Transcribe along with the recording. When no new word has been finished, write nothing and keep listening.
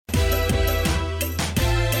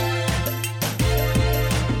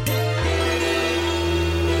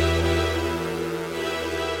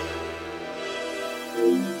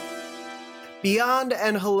Beyond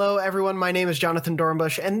and hello, everyone. My name is Jonathan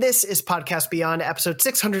Dornbush, and this is Podcast Beyond, episode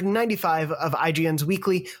 695 of IGN's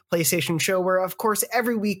weekly PlayStation show, where, of course,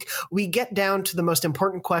 every week we get down to the most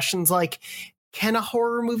important questions like, can a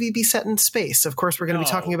horror movie be set in space? Of course, we're going to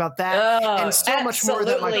be talking about that and so much more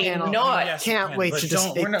that my panel can't wait to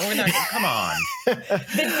just... We're not, come on.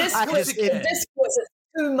 The discourse was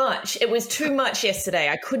too much. It was too much yesterday.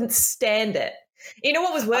 I couldn't stand it. You know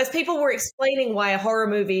what was worse? People were explaining why a horror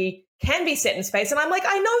movie can be set in space, and I'm like,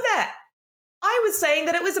 I know that. I was saying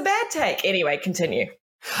that it was a bad take. Anyway, continue.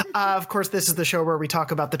 Of course, this is the show where we talk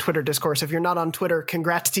about the Twitter discourse. If you're not on Twitter,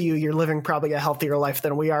 congrats to you. You're living probably a healthier life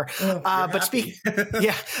than we are. But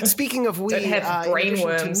speaking of we, in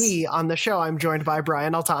addition to me on the show, I'm joined by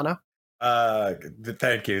Brian Altano.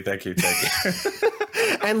 Thank you.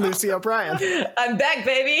 And Lucy O'Brien. I'm back,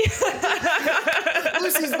 baby.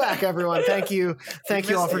 Lucy's back, everyone. Thank you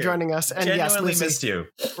all for joining us. And yes, Lucy, missed you.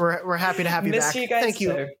 We're happy to have you back. You guys Thank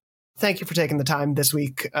you. Too. Thank you for taking the time this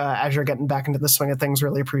week as you're getting back into the swing of things.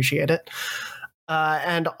 Really appreciate it.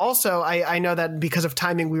 And also, I know that because of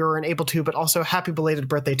timing, we weren't able to, but also happy belated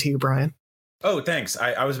birthday to you, Brian. Oh, thanks.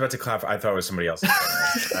 I was about to clap. I thought it was somebody else.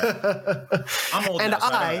 I'm old and now,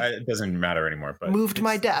 so it doesn't matter anymore. But moved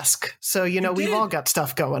my desk. So, we've all got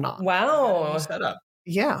stuff going on. Wow. Set up.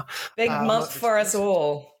 Yeah. Big month for us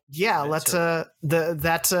all. Yeah, it's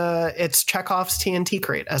Chekhov's TNT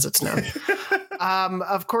crate, as it's known.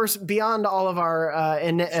 Of course, beyond all of our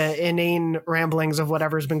inane ramblings of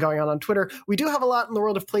whatever's been going on Twitter, we do have a lot in the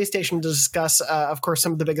world of PlayStation to discuss. Of course,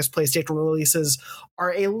 some of the biggest PlayStation releases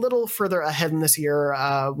are a little further ahead in this year.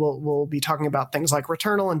 We'll be talking about things like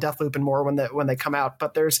Returnal and Deathloop and more when they come out.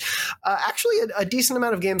 But there's actually a decent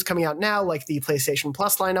amount of games coming out now, like the PlayStation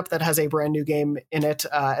Plus lineup that has a brand new game in it,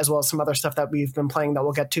 as well as some other stuff that we've been playing that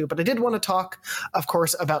we'll get to. But I did want to talk, of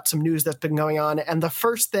course, about some news that's been going on. And the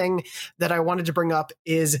first thing that I wanted to bring up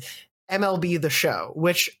is MLB The Show,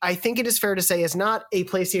 which I think it is fair to say is not a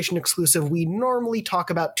PlayStation exclusive we normally talk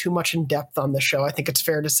about too much in depth on the show. I think it's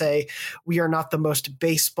fair to say we are not the most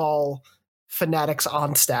baseball fanatics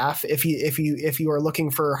on staff. If you are looking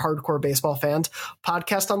for hardcore baseball fans,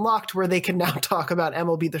 Podcast Unlocked, where they can now talk about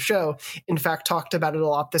MLB The Show, in fact, talked about it a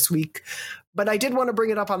lot this week. But I did want to bring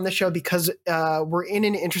it up on this show because we're in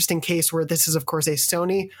an interesting case where this is, of course, a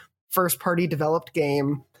Sony first-party developed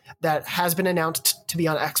game that has been announced to be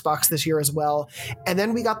on Xbox this year as well. And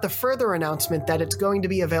then we got the further announcement that it's going to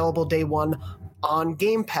be available day one on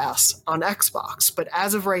Game Pass on Xbox. But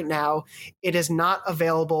as of right now, it is not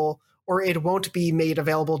available, or it won't be made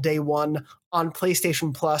available day one on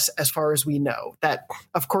PlayStation Plus, as far as we know. That,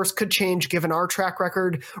 of course, could change given our track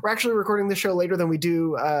record. We're actually recording the show later than we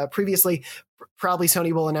do previously. Probably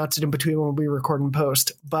Sony will announce it in between when we record and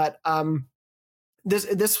post. But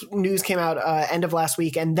This news came out end of last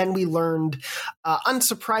week, and then we learned,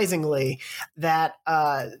 unsurprisingly, that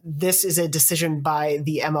this is a decision by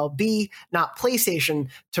the MLB, not PlayStation,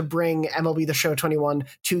 to bring MLB The Show 21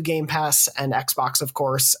 to Game Pass and Xbox, of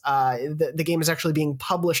course. The game is actually being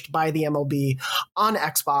published by the MLB on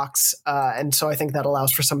Xbox, and so I think that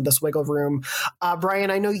allows for some of this wiggle room.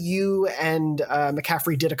 Brian, I know you and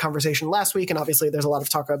McCaffrey did a conversation last week, and obviously there's a lot of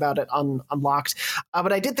talk about it on Unlocked,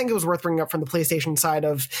 but I did think it was worth bringing up from the PlayStation side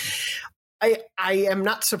of I am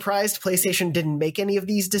not surprised PlayStation didn't make any of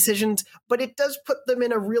these decisions, but it does put them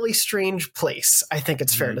in a really strange place, I think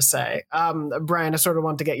it's fair to say. Brian, I sort of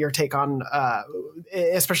want to get your take on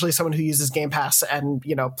especially someone who uses Game Pass and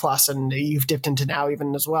Plus, and you've dipped into now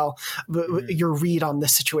even as well, your read on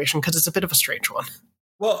this situation, because it's a bit of a strange one.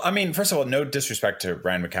 Well, I mean, first of all, no disrespect to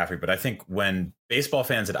Brian McCaffrey, but I think when baseball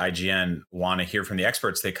fans at IGN want to hear from the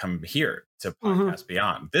experts, they come here to Podcast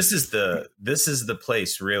Beyond. This is the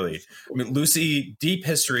place, really. I mean, Lucy, deep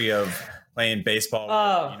history of playing baseball,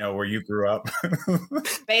 where you grew up.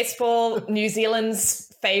 Baseball, New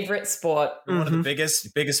Zealand's favorite sport. One of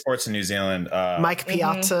the biggest sports in New Zealand. Mike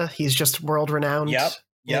Piazza, he's just world renowned. Yep.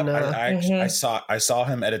 I saw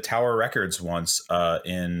him at a Tower Records once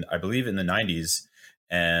I believe in the 90s.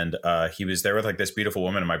 And he was there with like this beautiful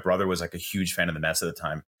woman. And my brother was like a huge fan of the Mets at the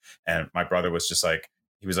time. And my brother was just like,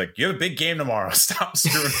 he was like, you have a big game tomorrow. Stop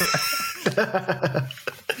screwing around.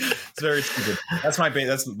 It's very stupid. That's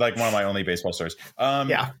like one of my only baseball stories.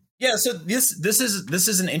 Yeah. So this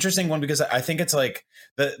is an interesting one because I think it's like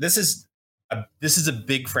this is a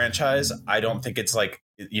big franchise. I don't think it's like,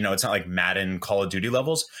 it's not like Madden, Call of Duty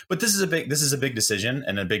levels, but this is a big decision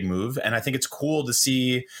and a big move. And I think it's cool to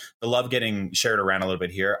see the love getting shared around a little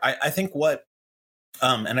bit here. I think what,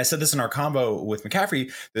 and I said this in our combo with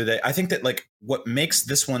McCaffrey the other day, I think that like what makes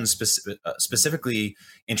this one specifically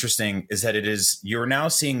interesting is that you're now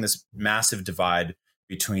seeing this massive divide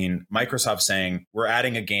between Microsoft saying we're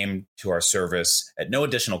adding a game to our service at no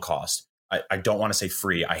additional cost. I don't want to say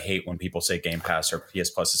free. I hate when people say Game Pass or PS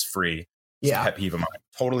Plus is free. It's a pet peeve of mine.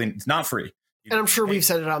 Totally, it's not free. And I'm sure we've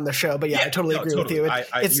said it on the show, but I totally agree with you.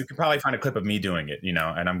 You can probably find a clip of me doing it,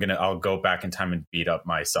 and I'll go back in time and beat up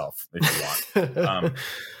myself if you want.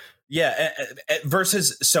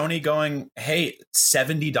 Versus Sony going, hey,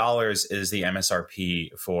 $70 is the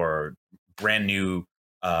MSRP for brand new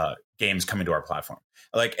games coming to our platform.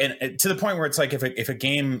 Like, and to the point where it's like, if a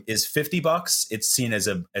game is $50, it's seen as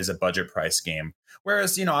a budget price game.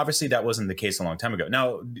 Whereas, obviously that wasn't the case a long time ago.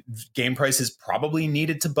 Now, game prices probably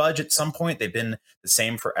needed to budge at some point. They've been the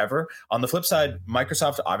same forever. On the flip side,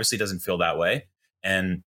 Microsoft obviously doesn't feel that way.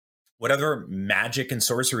 And whatever magic and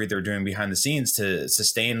sorcery they're doing behind the scenes to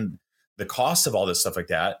sustain the cost of all this stuff like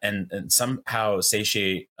that and somehow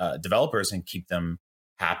satiate developers and keep them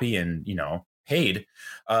happy and, paid,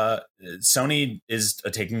 Sony is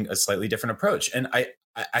taking a slightly different approach. And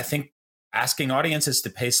I think asking audiences to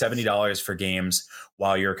pay $70 for games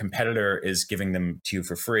while your competitor is giving them to you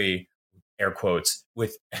for free, air quotes,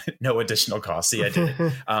 with no additional cost. See, I did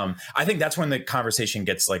it. I think that's when the conversation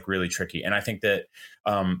gets like really tricky. And I think that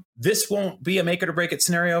this won't be a make it or break it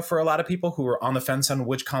scenario for a lot of people who are on the fence on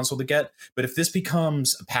which console to get. But if this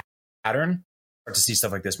becomes a pattern, start to see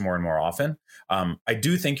stuff like this more and more often, I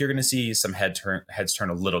do think you're going to see some heads turn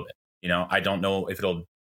a little bit. I don't know if it'll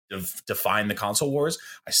define the console wars.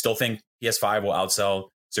 I still think PS5 will outsell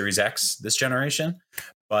Series X this generation,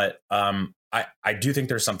 but I do think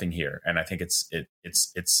there's something here, and I think it's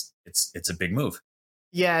a big move.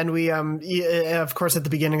 Yeah, and we of course at the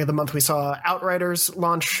beginning of the month we saw Outriders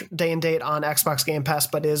launch day and date on Xbox Game Pass,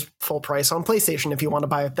 but is full price on PlayStation if you want to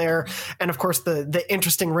buy it there. And of course the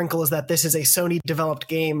interesting wrinkle is that this is a Sony developed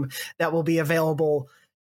game that will be available,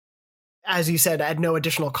 as you said, at no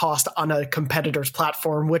additional cost on a competitor's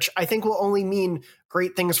platform, which I think will only mean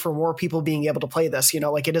great things for more people being able to play this.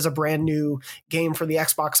 Like it is a brand new game for the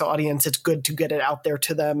Xbox audience. It's good to get it out there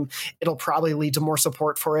to them. It'll probably lead to more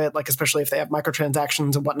support for it, like especially if they have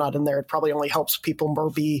microtransactions and whatnot in there. It probably only helps people more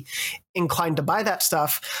be inclined to buy that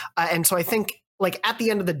stuff. And so I think, like, at the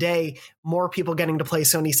end of the day, more people getting to play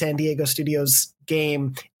Sony San Diego Studios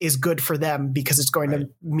game is good for them because it's going to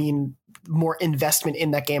mean more investment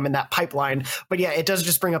in that game and that pipeline. But yeah, it does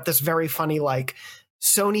just bring up this very funny, like,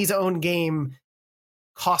 Sony's own game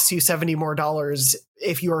costs you $70 more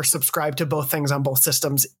if you are subscribed to both things on both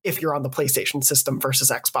systems, if you're on the PlayStation system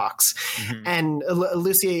versus Xbox. Mm-hmm. And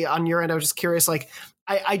Lucy, on your end, I was just curious, like,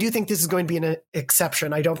 I do think this is going to be an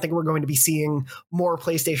exception. I don't think we're going to be seeing more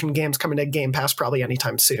PlayStation games coming to Game Pass probably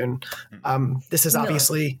anytime soon. This is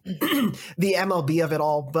obviously the MLB of it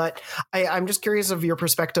all, but I'm just curious of your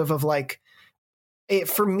perspective of, like,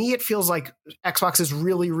 for me, it feels like Xbox is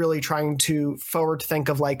really, really trying to forward think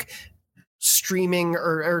of, like, streaming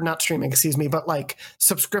or not streaming, excuse me, but like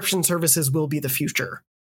subscription services will be the future.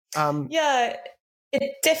 Yeah,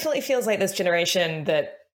 it definitely feels like this generation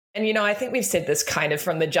that, and I think we've said this kind of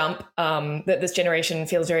from the jump, that this generation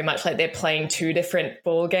feels very much like they're playing two different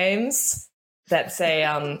ball games. That's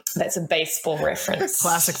a baseball reference.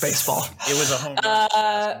 Classic baseball. It was a home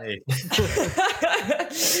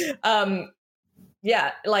run.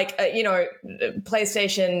 Yeah, like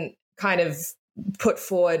PlayStation kind of put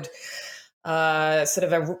forward sort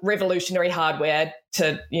of a revolutionary hardware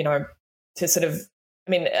to sort of, I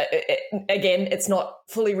mean, again, it's not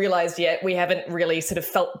fully realized yet. We haven't really sort of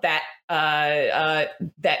felt that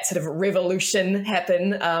that sort of revolution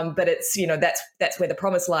happen, but it's, that's where the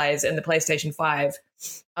promise lies in the PlayStation 5.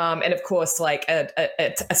 And of course, like a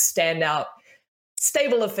standout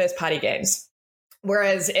stable of first party games.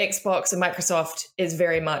 Whereas Xbox and Microsoft is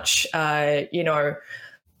very much,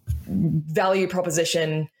 value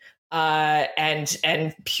proposition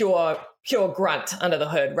and pure grunt under the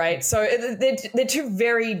hood, right? So they're two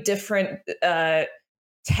very different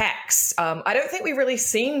tacks. I don't think we've really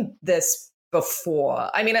seen this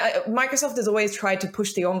before. I mean, Microsoft has always tried to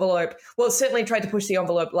push the envelope. Well, certainly tried to push the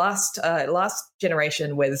envelope last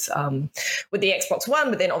generation with the Xbox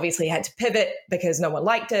One, but then obviously had to pivot because no one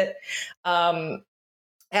liked it.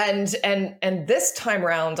 And this time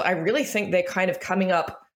around, I really think they're kind of coming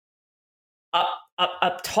up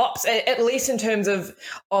tops, at least in terms of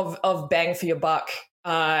bang for your buck,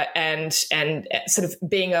 and sort of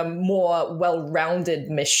being a more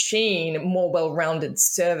well-rounded machine, more well-rounded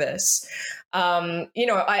service.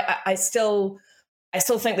 I still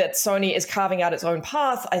think that Sony is carving out its own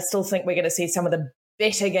path. I still think we're going to see some of the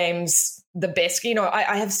better games, the best.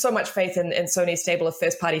 I have so much faith in Sony's stable of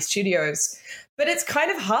first-party studios, but it's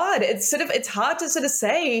kind of hard. It's hard to sort of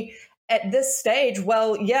say at this stage,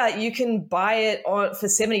 well, yeah, you can buy it for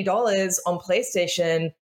 $70 on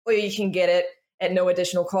PlayStation, or you can get it at no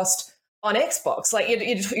additional cost on Xbox. Like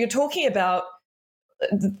you're talking about,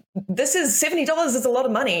 this is $70 is a lot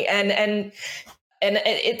of money, and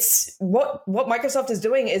it's what Microsoft is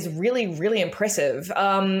doing is really, really impressive.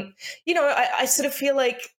 I sort of feel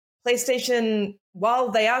like PlayStation,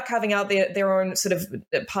 while they are carving out their own sort of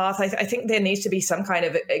path, I think there needs to be some kind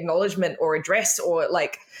of acknowledgement or address or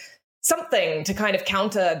like something to kind of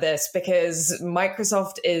counter this, because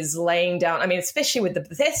Microsoft is laying down, I mean, especially with the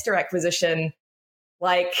Bethesda acquisition,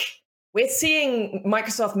 like we're seeing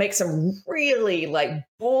Microsoft make some really like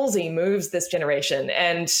ballsy moves this generation.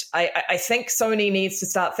 And I think Sony needs to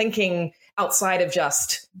start thinking outside of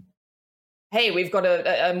just, hey, we've got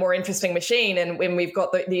a more interesting machine and when we've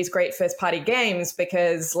got these great first party games,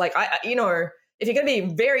 because like, if you're going to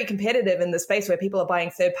be very competitive in the space where people are buying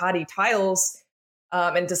third party titles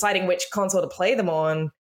and deciding which console to play them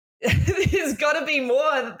on, there's got to be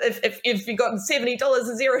more. If you've got $70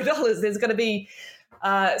 and $0, there's got to be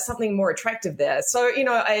something more attractive there. So,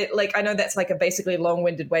 I know that's like a basically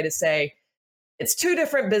long-winded way to say it's two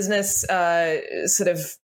different business sort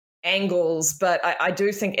of angles, but I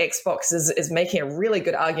do think Xbox is making a really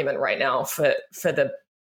good argument right now for the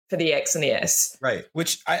X and the S. Right.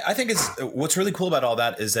 Which I think is what's really cool about all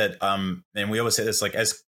that is that, and we always say this, like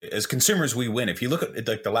as consumers, we win. If you look at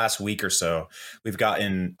like the last week or so, we've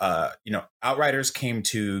gotten, Outriders came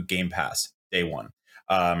to Game Pass day one.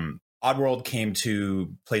 Oddworld came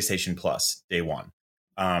to PlayStation Plus day one.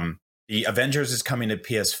 The Avengers is coming to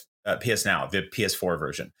PS Now, the PS4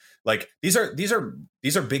 version. Like these are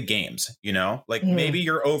big games, like maybe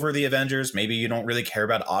you're over the Avengers, maybe you don't really care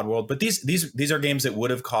about Oddworld, but these are games that would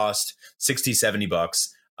have cost $60-$70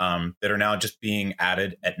 that are now just being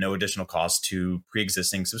added at no additional cost to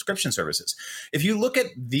pre-existing subscription services. If you look at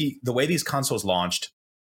the way these consoles launched,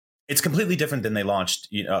 it's completely different than they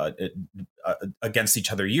launched against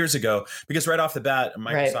each other years ago, because right off the bat,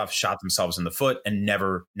 Microsoft shot themselves in the foot and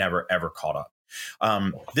never, ever caught up.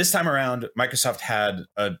 This time around, Microsoft had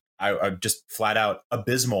a just flat out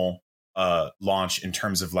abysmal launch in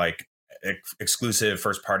terms of like exclusive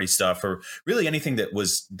first party stuff, or really anything that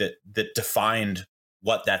defined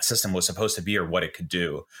what that system was supposed to be or what it could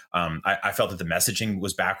do. I felt that the messaging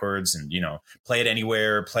was backwards, and play it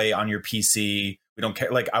anywhere, play on your PC. We don't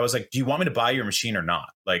care. Like, I was like, do you want me to buy your machine or not?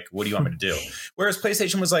 Like, what do you want me to do? Whereas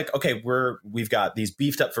PlayStation was like, okay, we've got these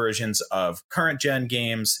beefed up versions of current gen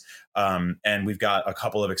games. And we've got a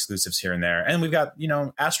couple of exclusives here and there. And we've got,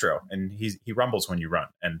 Astro, and he rumbles when you run.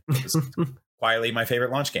 And it's quietly my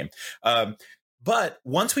favorite launch game. But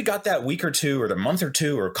once we got that week or two or the month or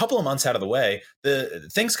two or a couple of months out of the way, the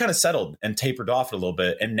things kind of settled and tapered off a little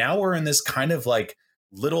bit. And now we're in this kind of like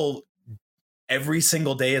little, every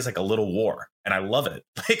single day is like a little war. And I love it.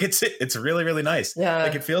 Like it's really, really nice. Yeah.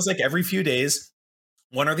 Like it feels like every few days,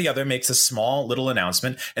 one or the other makes a small little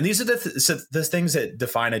announcement. And these are the things that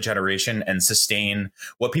define a generation and sustain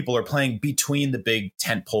what people are playing between the big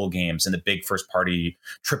tentpole games and the big first party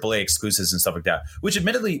AAA exclusives and stuff like that, which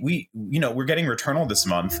admittedly we're getting Returnal this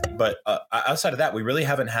month. But outside of that, we really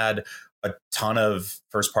haven't had a ton of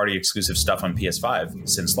first party exclusive stuff on PS5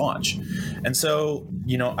 since launch. And so,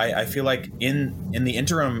 I feel like in the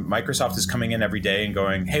interim, Microsoft is coming in every day and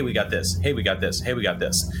going, hey, we got this. Hey, we got this. Hey, we got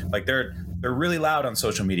this. Like they're really loud on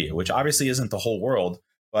social media, which obviously isn't the whole world,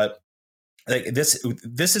 but like this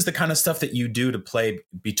is the kind of stuff that you do to play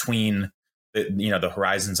between the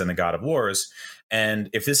Horizons and the God of Wars. And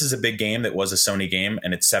if this is a big game that was a Sony game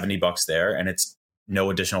and it's $70 there and it's no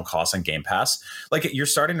additional cost on Game Pass, like you're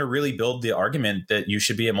starting to really build the argument that you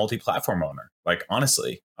should be a multi-platform owner, like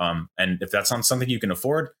honestly. And if that's not something you can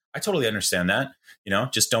afford, I totally understand that,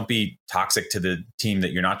 just don't be toxic to the team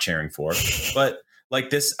that you're not cheering for. But like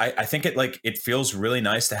this, I think it feels really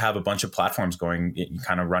nice to have a bunch of platforms going,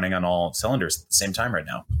 kind of running on all cylinders at the same time right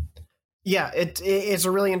now. Yeah, it's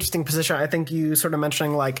a really interesting position. I think you sort of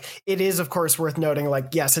mentioning like, it is of course worth noting, like,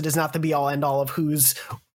 yes, it is not the be all end all of who's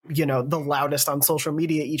the loudest on social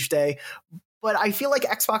media each day, but I feel like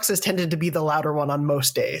Xbox has tended to be the louder one on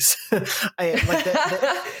most days. They've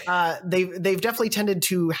definitely tended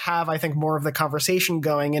to have, I think, more of the conversation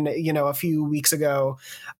going. And a few weeks ago,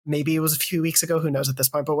 maybe it was a few weeks ago, who knows at this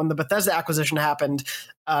point, but when the Bethesda acquisition happened,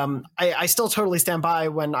 I still totally stand by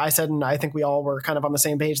when I said, and I think we all were kind of on the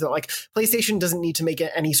same page, that like PlayStation doesn't need to make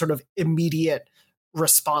any sort of immediate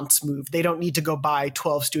response move. They don't need to go buy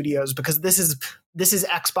 12 studios, because this is this is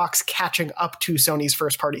Xbox catching up to Sony's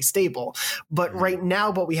first party stable. But right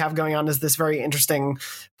now, what we have going on is this very interesting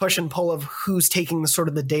push and pull of who's taking the sort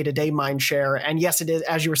of the day-to-day mind share. And yes, it is,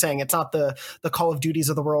 as you were saying, it's not the Call of Duties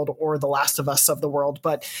of the world or the Last of Us of the world,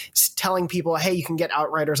 but telling people, hey, you can get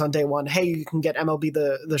Outriders on day one. Hey, you can get MLB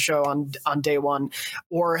the show on day one.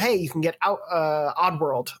 Or hey, you can get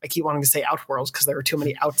Oddworld. I keep wanting to say Outworlds because there are too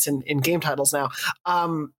many outs in game titles now.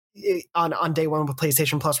 On day one with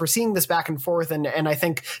PlayStation Plus. We're seeing this back and forth, and I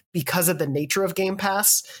think because of the nature of Game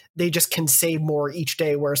Pass, they just can say more each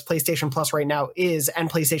day, whereas PlayStation Plus right now and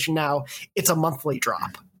PlayStation Now, it's a monthly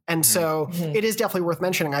drop. And so it is definitely worth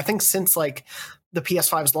mentioning. I think since like the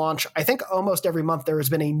PS5's launch, I think almost every month there has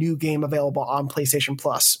been a new game available on PlayStation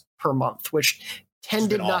Plus per month, which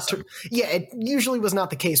tended not to. Yeah, it usually was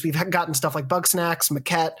not the case. We've gotten stuff like Bugsnax,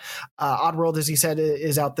 Maquette, Oddworld, as you said,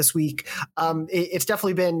 is out this week. It's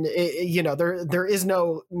definitely been, there is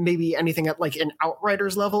no maybe anything at like an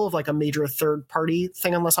Outriders level of like a major third party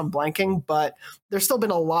thing, unless I'm blanking, but there's still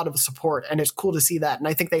been a lot of support, and it's cool to see that. And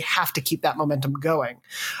I think they have to keep that momentum going.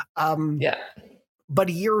 But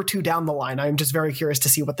a year or two down the line, I'm just very curious to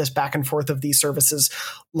see what this back and forth of these services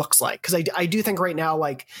looks like. Because I do think right now,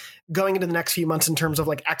 like going into the next few months in terms of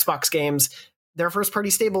like Xbox games, their first party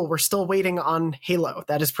stable, we're still waiting on Halo.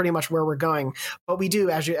 That is pretty much where we're going. But we do,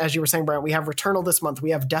 as you were saying, Brian, we have Returnal this month.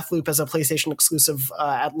 We have Deathloop as a PlayStation exclusive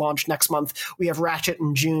at launch next month. We have Ratchet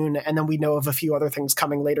in June, and then we know of a few other things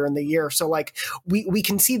coming later in the year. So like we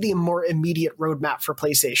can see the more immediate roadmap for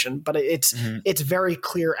PlayStation, but it's very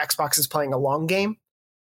clear Xbox is playing a long game.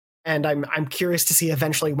 And I'm curious to see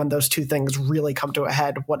eventually when those two things really come to a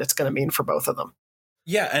head, what it's going to mean for both of them.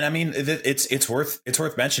 Yeah, and I mean it's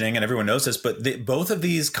worth mentioning, and everyone knows this, but both of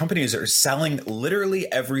these companies are selling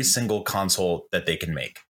literally every single console that they can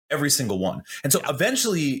make, every single one. And so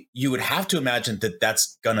eventually you would have to imagine that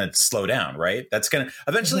that's going to slow down, right? That's going to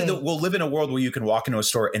eventually we'll live in a world where you can walk into a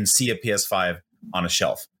store and see a PS5 on a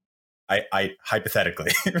shelf. I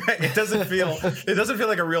hypothetically, right? It doesn't feel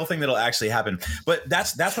like a real thing that'll actually happen. But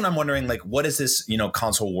that's when I'm wondering, like, what is this,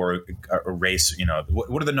 console war race?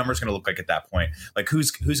 What are the numbers going to look like at that point? Like,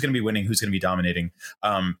 who's going to be winning? Who's going to be dominating?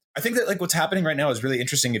 I think that like what's happening right now is really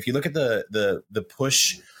interesting. If you look at the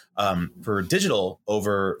push for digital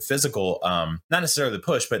over physical, not necessarily the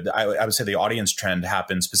push, but I would say the audience trend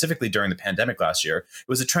happened specifically during the pandemic last year. It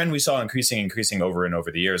was a trend we saw increasing over and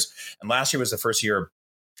over the years. And last year was the first year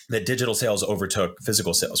that digital sales overtook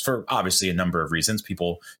physical sales for obviously a number of reasons.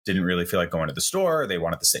 People didn't really feel like going to the store. They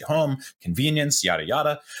wanted to stay home, convenience, yada,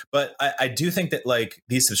 yada. But I do think that like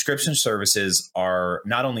these subscription services are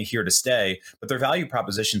not only here to stay, but their value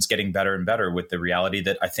proposition's getting better and better with the reality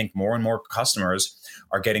that I think more and more customers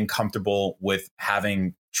are getting comfortable with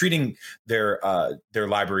treating their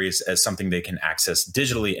libraries as something they can access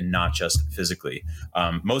digitally and not just physically.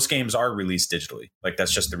 Most games are released digitally. Like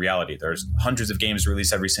that's just the reality. There's hundreds of games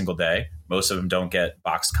released every single day. Most of them don't get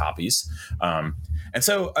boxed copies. And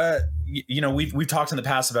so, we've talked in the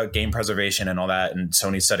past about game preservation and all that, and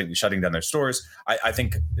Sony shutting down their stores. I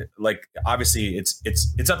think, like, obviously,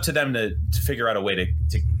 it's up to them to figure out a way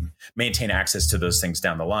to maintain access to those things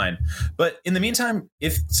down the line. But in the meantime,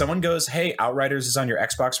 if someone goes, hey, Outriders is on your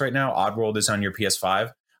Xbox right now, Oddworld is on your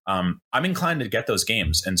PS5, I'm inclined to get those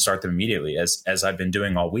games and start them immediately, as I've been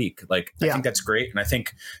doing all week. Like, I think that's great. And I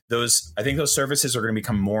think those services are going to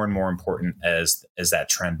become more and more important as that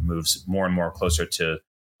trend moves more and more closer to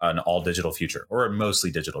an all digital future, or a mostly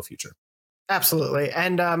digital future. Absolutely.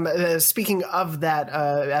 And speaking of that,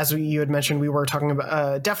 as you had mentioned, we were talking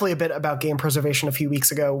about definitely a bit about game preservation a few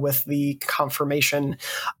weeks ago with the confirmation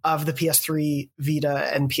of the PS3,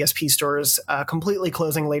 Vita, and PSP stores completely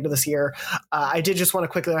closing later this year. I did just want to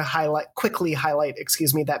quickly highlight,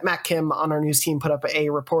 that Matt Kim on our news team put up a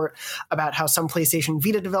report about how some PlayStation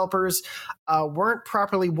Vita developers weren't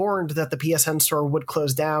properly warned that the PSN store would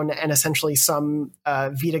close down, and essentially some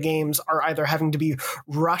Vita games are either having to be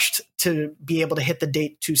rushed to be able to hit the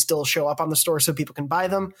date to still show up on the store so people can buy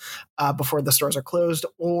them before the stores are closed,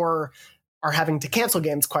 or are having to cancel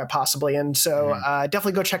games quite possibly. And so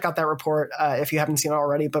definitely go check out that report if you haven't seen it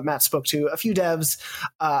already. But Matt spoke to a few devs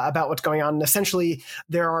about what's going on. And essentially,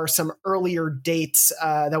 there are some earlier dates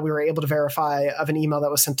that we were able to verify of an email that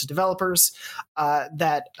was sent to developers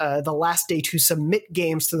that the last day to submit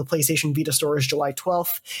games to the PlayStation Vita store is July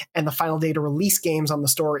 12th, and the final day to release games on the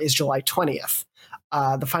store is July 20th.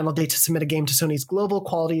 The final date to submit a game to Sony's global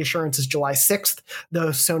quality assurance is July 6th, though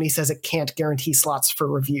Sony says it can't guarantee slots for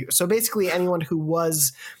review. So basically anyone who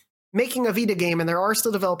was making a Vita game, and there are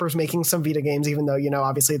still developers making some Vita games, even though,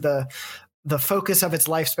 obviously the focus of its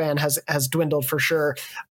lifespan has dwindled for sure.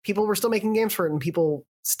 people were still making games for it, and people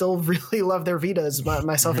still really love their Vitas,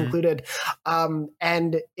 myself included.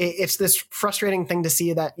 And it's this frustrating thing to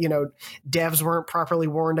see that, devs weren't properly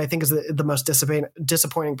warned, I think is the most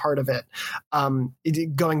disappointing part of it.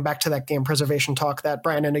 Going back to that game preservation talk that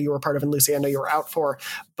Brian, I know you were part of, and Lucy, I know you were out for,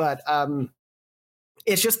 but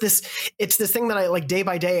it's just this thing that I like day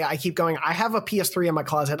by day. I keep going, I have a PS3 in my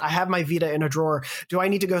closet. I have my Vita in a drawer. Do I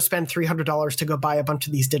need to go spend $300 to go buy a bunch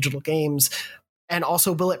of these digital games? And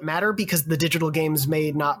also, will it matter? Because the digital games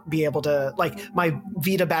may not be able to, like, my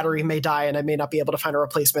Vita battery may die and I may not be able to find a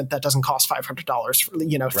replacement that doesn't cost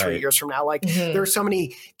 $500, 3 years from now. Like, there are so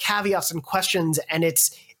many caveats and questions, and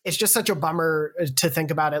it's just such a bummer to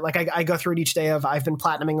think about it. Like, I go through it each day I've been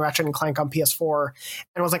platinuming Ratchet and Clank on PS4,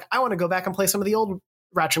 and I was like, I want to go back and play some of the old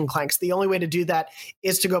Ratchet and Clanks. The only way to do that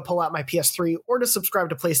is to go pull out my PS3 or to subscribe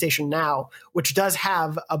to PlayStation Now, which does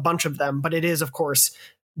have a bunch of them, but it is, of course,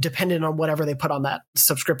 dependent on whatever they put on that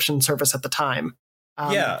subscription service at the time.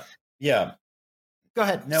 Yeah. Go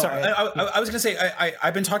ahead. No, sorry. I was going to say,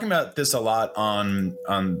 I've been talking about this a lot on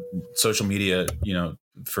social media,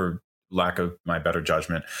 for lack of my better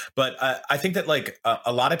judgment. But I think that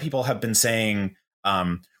a lot of people have been saying,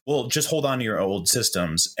 well, just hold on to your old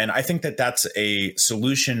systems. And I think that that's a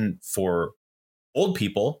solution for old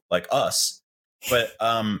people like us. But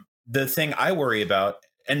the thing I worry about,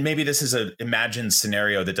 and maybe this is an imagined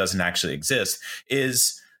scenario that doesn't actually exist,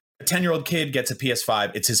 is a 10-year-old kid gets a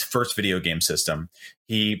PS5. It's his first video game system.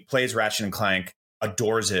 He plays Ratchet and Clank,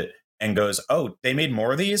 adores it, and goes, oh, they made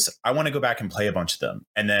more of these? I want to go back and play a bunch of them.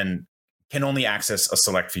 And then can only access a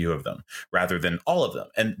select few of them rather than all of them.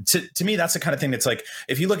 And to me, that's the kind of thing that's like,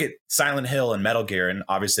 if you look at Silent Hill and Metal Gear, and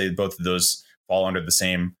obviously both of those fall under the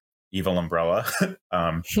same evil umbrella,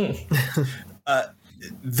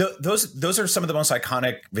 those are some of the most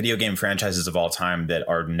iconic video game franchises of all time that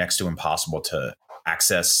are next to impossible to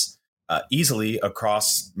access easily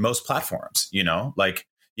across most platforms. Like,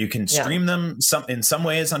 you can stream them in some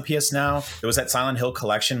ways on PS Now. There was that Silent Hill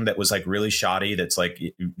collection that was like really shoddy. That's like,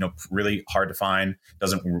 really hard to find.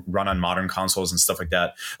 Doesn't run on modern consoles and stuff like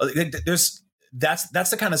that. That's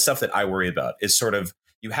the kind of stuff that I worry about, is sort of,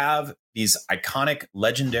 you have these iconic,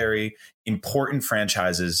 legendary, important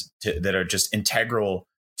franchises that are just integral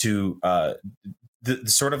to the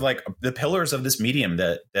sort of like the pillars of this medium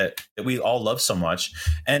that we all love so much,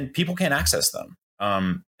 and people can't access them.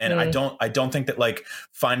 And I don't think that like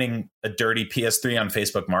finding a dirty PS3 on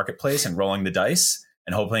Facebook Marketplace and rolling the dice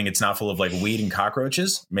and hoping it's not full of like weed and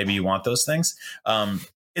cockroaches, maybe you want those things,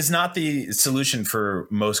 is not the solution for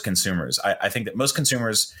most consumers. I think that most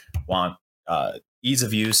consumers want ease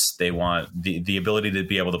of use. They want the ability to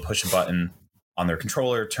be able to push a button on their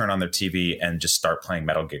controller, turn on their TV, and just start playing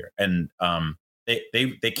Metal Gear. And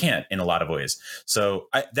they can't in a lot of ways. So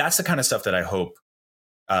that's the kind of stuff that I hope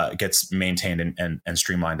gets maintained and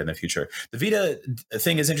streamlined in the future. The Vita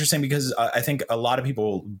thing is interesting because I think a lot of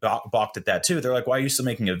people balked at that too. They're like, why are you still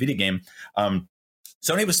making a Vita game?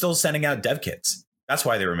 Sony was still sending out dev kits. That's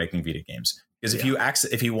why they were making Vita games. Because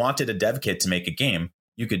if you wanted a dev kit to make a game,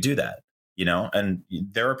 you could do that. And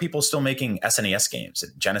there are people still making SNES games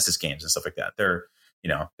and Genesis games and stuff like that. They're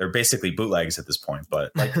basically bootlegs at this point,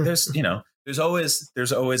 but like there's always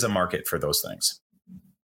a market for those things.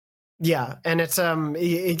 Yeah. And it's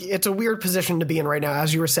a weird position to be in right now.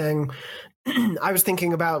 As you were saying, I was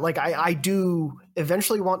thinking about like, I do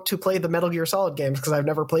eventually want to play the Metal Gear Solid games because I've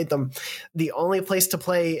never played them. The only place to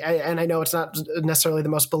play, and I know it's not necessarily the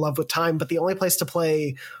most beloved with time, but the only place to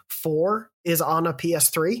play 4 is on a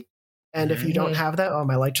PS3. And if you don't have that,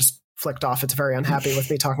 my light just flicked off. It's very unhappy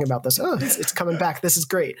with me talking about this. Oh, it's coming back. This is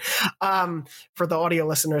great. For the audio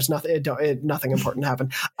listeners, nothing important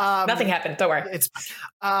happened. Nothing happened. Don't worry. It's.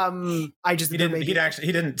 I just he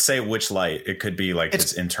didn't say which light. It could be like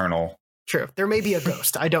his internal. True. There may be a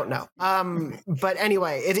ghost. I don't know. But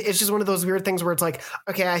anyway, it's just one of those weird things where it's like,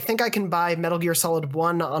 okay, I think I can buy Metal Gear Solid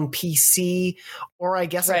 1 on PC, or I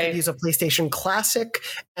guess I could use a PlayStation Classic,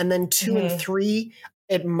 and then 2 and 3.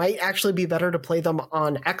 It might actually be better to play them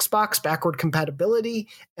on Xbox, backward compatibility,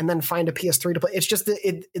 and then find a PS3 to play. It's just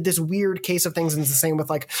this weird case of things. And it's the same with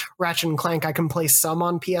like Ratchet and Clank. I can play some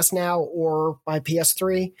on PS Now or my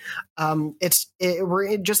PS3.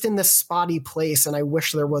 We're just in this spotty place, and I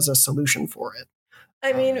wish there was a solution for it.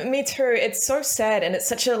 I mean, me too. It's so sad, and it's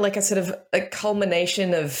such a sort of a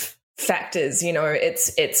culmination of factors. And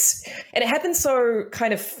it happened so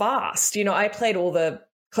kind of fast. I played all the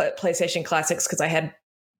PlayStation Classics because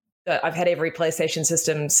I've had every PlayStation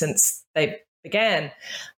system since they began.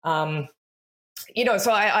 So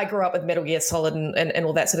I grew up with Metal Gear Solid and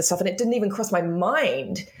all that sort of stuff, and it didn't even cross my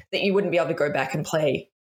mind that you wouldn't be able to go back and play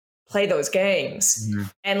play those games. Mm-hmm.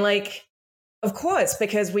 And like, of course,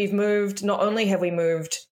 because not only have we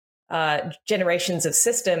moved generations of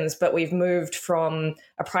systems, but we've moved from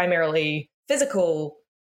a primarily physical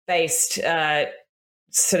based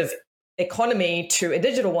sort of economy to a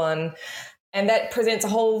digital one. And that presents a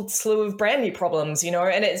whole slew of brand new problems, you know,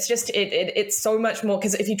 and it's just, it's so much more,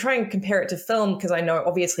 because if you try and compare it to film, because I know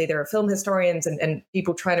obviously there are film historians and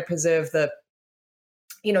people trying to preserve the,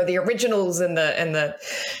 you know, the originals and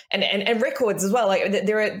records as well. Like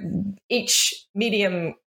each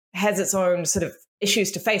medium has its own sort of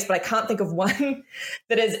issues to face, but I can't think of one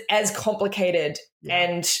that is as complicated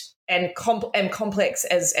and complex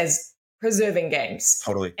as preserving games.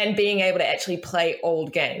 Totally. And being able to actually play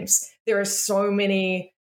old games. There are so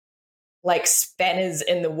many like spanners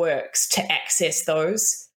in the works to access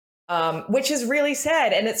those, which is really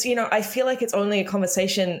sad. And it's, you know, I feel like it's only a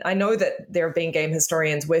conversation. I know that there have been game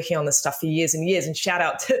historians working on this stuff for years and years, and shout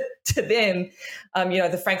out to them, you know,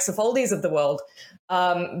 the Frank Cifoldis of the world.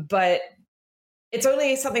 But it's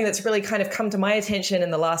only something that's really kind of come to my attention in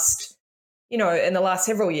the last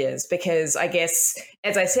several years, because I guess,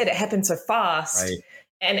 as I said, it happened so fast. Right.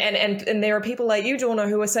 And there are people like you, Dorna,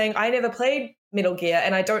 who are saying, I never played Metal Gear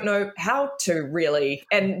and I don't know how to really.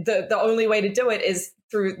 And the only way to do it is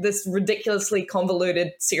through this ridiculously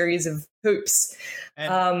convoluted series of hoops.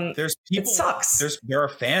 And there's people, it sucks. There are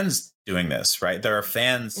fans doing this, right? There are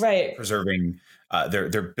fans preserving.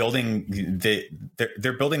 They're building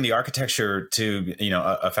the architecture to, you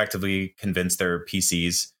know, effectively convince their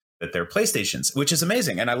PCs that they're PlayStations, which is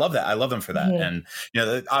amazing. And I love that. I love them for that. Mm-hmm. And, you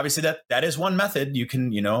know, obviously that is one method. You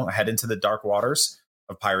can, you know, head into the dark waters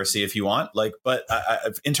of piracy if you want, like, but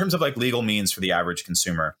in terms of like legal means for the average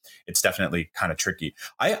consumer, it's definitely kind of tricky.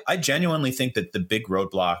 I genuinely think that the big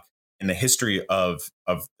roadblock in the history of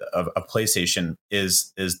PlayStation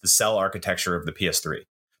is the cell architecture of the PS3.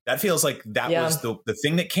 That feels like that was the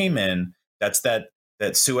thing that came in. That's that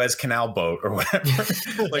Suez Canal boat or whatever.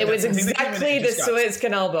 Like, it was exactly the Suez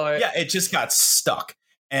Canal boat. Yeah, it just got stuck.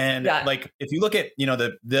 And like, if you look at, you know,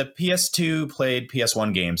 the PS2 played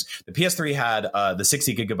PS1 games, the PS3 had the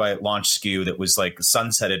 60 gigabyte launch SKU that was like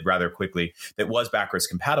sunsetted rather quickly, that was backwards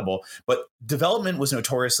compatible. But development was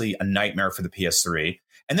notoriously a nightmare for the PS3.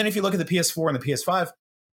 And then if you look at the PS4 and the PS5,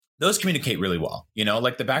 those communicate really well. You know,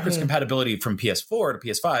 like the backwards compatibility from PS4 to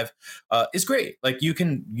PS5 is great. Like you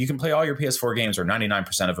can play all your PS4 games, or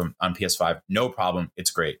 99% of them, on PS5, no problem.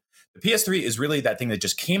 It's great. The PS3 is really that thing that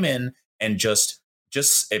just came in and just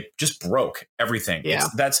broke everything. Yeah,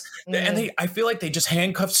 and I feel like they just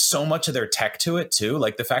handcuffed so much of their tech to it too.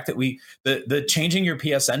 Like the fact that the changing your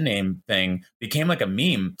PSN name thing became like a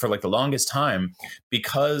meme for like the longest time,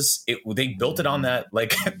 because they built it on that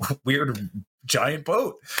like weird giant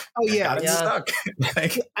boat. Oh yeah, got it stuck.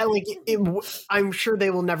 I'm sure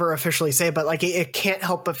they will never officially say, but like it can't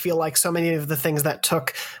help but feel like so many of the things that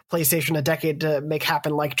took PlayStation a decade to make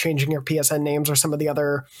happen, like changing your PSN names or some of the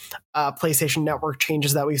other PlayStation Network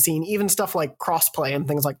changes that we've seen, even stuff like crossplay and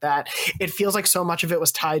things like that. It feels like so much of it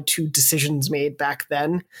was tied to decisions made back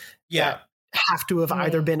then. Yeah. Have to have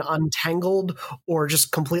either been untangled or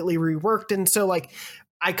just completely reworked. And so like,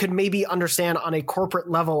 I could maybe understand on a corporate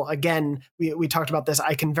level, again, we talked about this,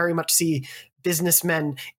 I can very much see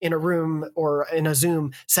businessmen in a room or in a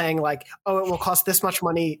Zoom saying like, oh, it will cost this much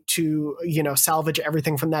money to, you know, salvage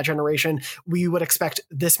everything from that generation. We would expect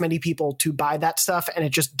this many people to buy that stuff, and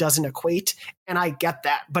it just doesn't equate. And I get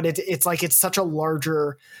that, but it's like, it's such a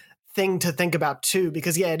larger thing to think about too,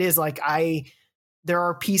 because it is like there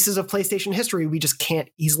are pieces of PlayStation history we just can't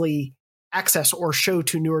easily access or show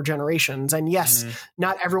to newer generations. And yes,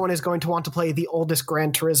 not everyone is going to want to play the oldest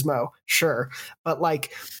Gran Turismo, sure, but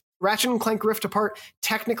like Ratchet and Clank Rift Apart,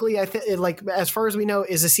 technically, I think, like as far as we know,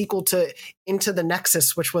 is a sequel to Into the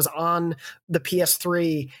Nexus, which was on the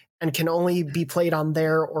PS3 and can only be played on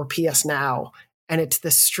there or PS Now. And it's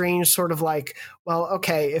this strange sort of like, well,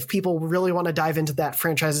 okay, if people really want to dive into that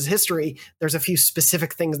franchise's history, there's a few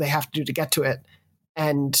specific things they have to do to get to it,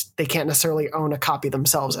 and they can't necessarily own a copy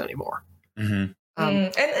themselves anymore. Mm-hmm.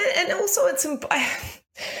 And also it's,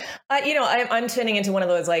 you know, I'm turning into one of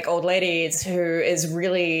those like old ladies who is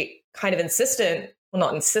really kind of insistent, well,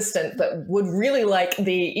 not insistent, but would really like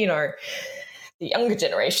the, you know, the younger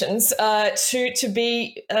generations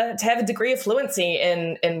to have a degree of fluency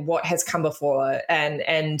in what has come before,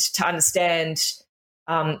 and to understand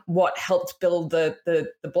what helped build the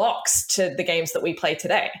blocks to the games that we play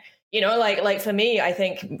today. You know, like for me, I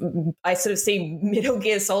think I sort of see Metal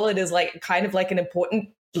Gear Solid as like kind of like an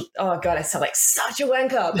important, oh God, I sound like such a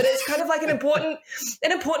wanker, but it's kind of like an important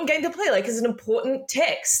game to play, like it's an important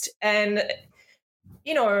text. And,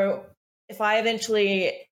 you know, if I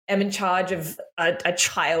eventually am in charge of a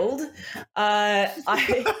child. I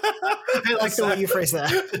like the way you phrase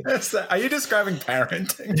that. Are you describing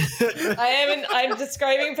parenting? I'm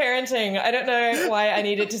describing parenting. I don't know why I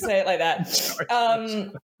needed to say it like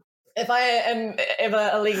that. If I am ever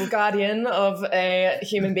a legal guardian of a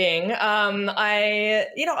human being,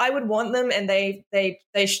 I would want them, and they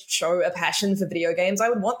show a passion for video games. I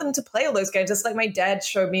would want them to play all those games. Just like my dad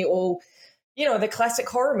showed me all, the classic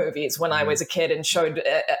horror movies when I was a kid, and showed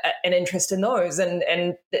an interest in those.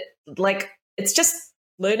 And like, it's just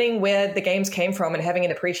learning where the games came from and having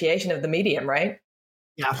an appreciation of the medium, right?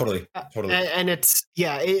 Yeah, totally. And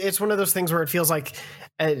it's one of those things where it feels like,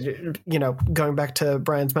 going back to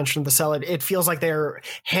Brian's mention of the Cell, it feels like they're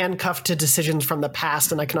handcuffed to decisions from the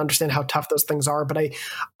past, and I can understand how tough those things are. But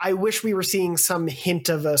I wish we were seeing some hint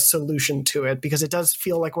of a solution to it, because it does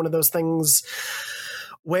feel like one of those things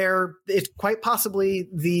where it's quite possibly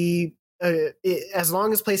as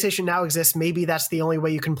long as PlayStation Now exists, maybe that's the only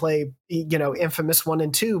way you can play, Infamous 1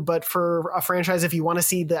 and 2. But for a franchise, if you want to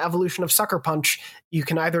see the evolution of Sucker Punch, you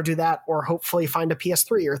can either do that or hopefully find a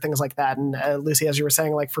PS3 or things like that. And Lucy, as you were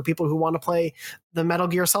saying, like for people who want to play the Metal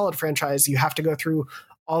Gear Solid franchise, you have to go through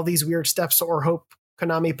all these weird steps or hope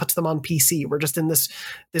Konami puts them on PC. We're just in this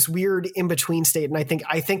weird in-between state. And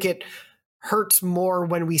I think it hurts more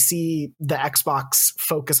when we see the Xbox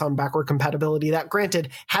focus on backward compatibility. That, granted,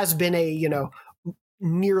 has been a,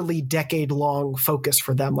 nearly decade-long focus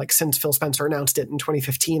for them, like since Phil Spencer announced it in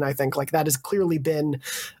 2015, I think. Like, that has clearly been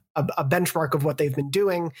a benchmark of what they've been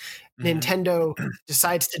doing. Mm-hmm. Nintendo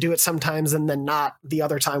decides to do it sometimes and then not the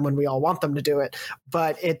other time when we all want them to do it.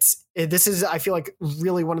 But this is, I feel like,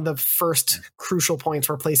 really one of the first crucial points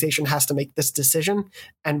where PlayStation has to make this decision,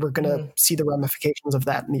 and we're going to see the ramifications of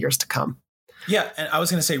that in the years to come. Yeah, and I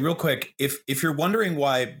was going to say real quick, if you're wondering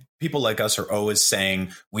why people like us are always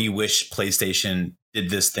saying we wish PlayStation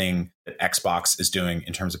did this thing that Xbox is doing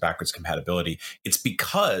in terms of backwards compatibility, it's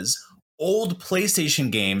because old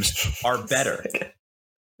PlayStation games are better.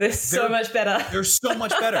 They're so much better. They're so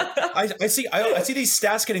much better. I see these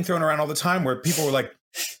stats getting thrown around all the time where people were like,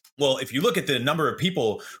 well, if you look at the number of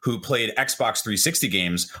people who played Xbox 360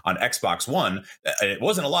 games on Xbox One, it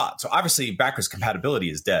wasn't a lot. So obviously backwards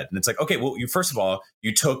compatibility is dead. And it's like, okay, well, first of all,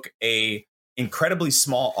 you took a incredibly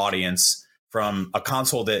small audience from a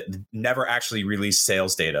console that never actually released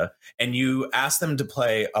sales data, and you asked them to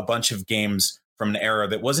play a bunch of games from an era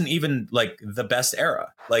that wasn't even like the best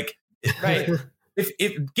era. Like, right. This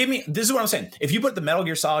is what I'm saying. If you put the Metal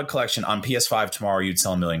Gear Solid collection on PS5 tomorrow, you'd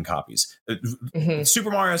sell 1 million copies. Mm-hmm.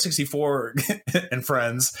 Super Mario 64 and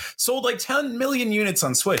friends sold like 10 million units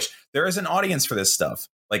on Switch. There is an audience for this stuff.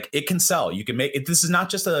 Like, it can sell. You can make it. This is not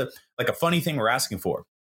just a funny thing we're asking for.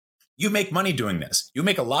 You make money doing this. You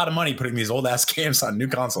make a lot of money putting these old ass games on new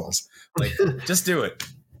consoles. Like, just do it.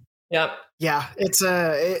 Yep. Yeah, it's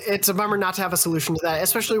a bummer not to have a solution to that,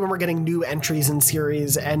 especially when we're getting new entries in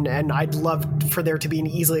series. And I'd love for there to be an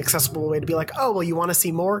easily accessible way to be like, oh, well, you want to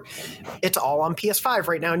see more? It's all on PS5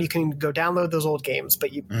 right now, and you can go download those old games,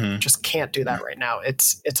 but you just can't do that right now.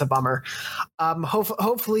 It's a bummer.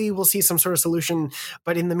 Hopefully we'll see some sort of solution.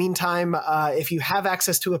 But in the meantime, if you have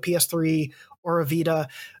access to a PS3 or a Vita,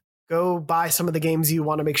 go buy some of the games you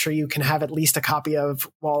want to make sure you can have at least a copy of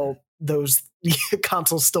while those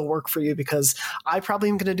consoles still work for you, because I probably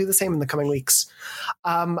am going to do the same in the coming weeks.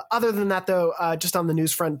 Other than that, though, just on the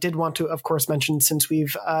news front, did want to, of course, mention, since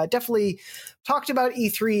we've definitely talked about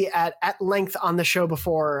E3 at length on the show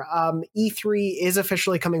before, E3 is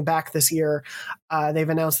officially coming back this year. They've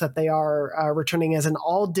announced that they are returning as an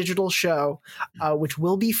all-digital show, which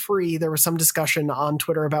will be free. There was some discussion on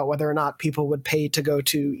Twitter about whether or not people would pay to go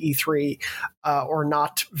to E3 or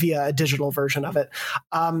not via a digital version of it.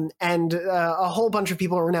 And a whole bunch of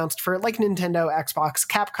people were announced for, like, Nintendo, Xbox,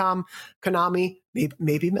 Capcom, Konami,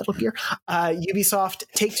 maybe Metal Gear, Ubisoft,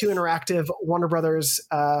 Take-Two Interactive, Warner Brothers.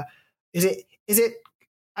 Is it?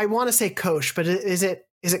 I want to say Koch, but is it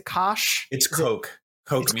Koch? It's Coke.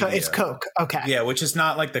 Coke Media. It's Coke. Okay. Yeah, which is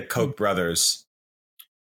not like the Koch brothers.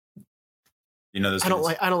 You know, those. I don't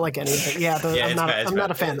like any of it. Yeah, I'm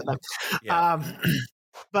not a fan of them. Yeah.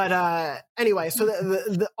 But anyway, so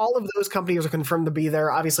all of those companies are confirmed to be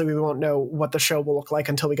there. Obviously, we won't know what the show will look like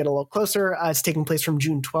until we get a little closer. It's taking place from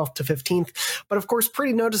June 12th to 15th. But of course,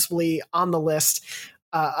 pretty noticeably on the list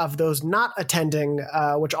of those not attending,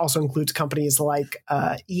 which also includes companies like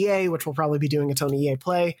EA, which will probably be doing its own EA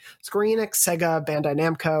Play, Square Enix, Sega, Bandai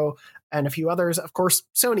Namco, and a few others. Of course,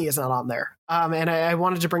 Sony is not on there. And I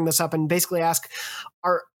wanted to bring this up and basically ask,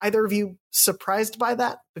 are either of you surprised by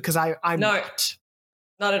that? Because I'm not.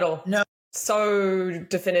 Not at all. No. So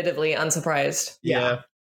definitively unsurprised. Yeah.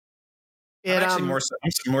 I'm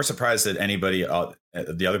more surprised that anybody,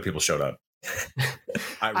 the other people showed up.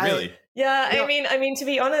 I mean, to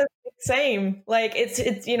be honest, same. Like it's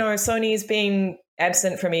Sony's been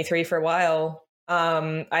absent from E3 for a while.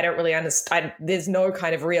 I don't really understand. There's no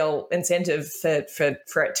kind of real incentive for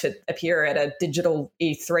it to appear at a digital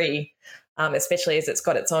E3, especially as it's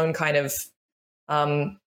got its own kind of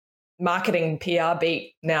marketing PR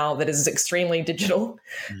beat now that is extremely digital.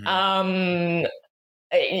 Mm-hmm.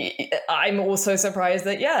 I'm also surprised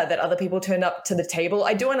that other people turned up to the table.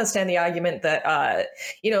 I do understand the argument that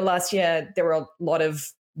last year there were a lot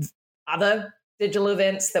of other digital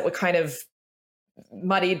events that were kind of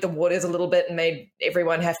muddied the waters a little bit and made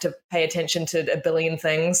everyone have to pay attention to a billion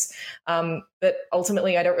things. But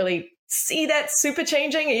ultimately, I don't really see that super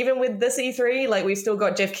changing, even with this E3. Like, we've still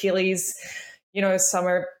got Jeff Keighley's,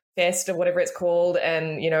 Summer Fest or whatever it's called,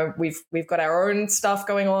 and we've got our own stuff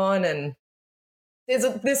going on, and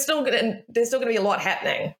there's still going to be a lot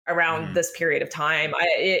happening around this period of time.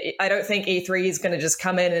 I don't think E3 is going to just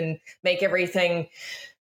come in and make everything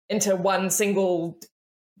into one single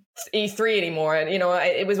E3 anymore. And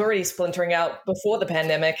it was already splintering out before the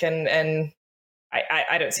pandemic, and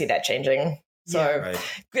I don't see that changing. So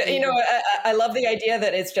I love the idea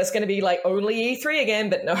that it's just going to be like only E3 again,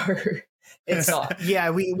 but no, it's not. Yeah,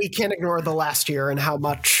 we can't ignore the last year and how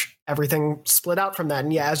much everything split out from that.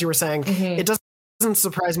 And yeah, as you were saying, it doesn't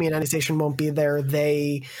surprise me Annistation won't be there.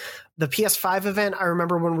 The PS5 event, I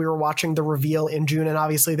remember when we were watching the reveal in June, and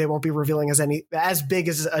obviously they won't be revealing as big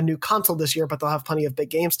as a new console this year, but they'll have plenty of big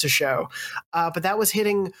games to show. But that was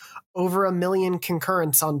hitting over 1 million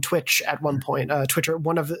concurrents on Twitch at one point. Twitch or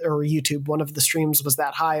YouTube, one of the streams was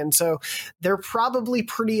that high, and so they're probably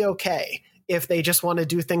pretty okay if they just want to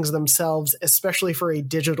do things themselves, especially for a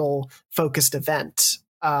digital focused event.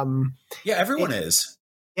 Everyone is.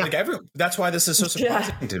 Yeah. Like that's why this is so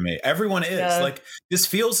surprising to me. Everyone is like, this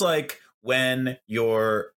feels like when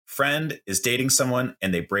your friend is dating someone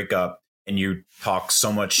and they break up and you talk so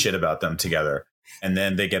much shit about them together and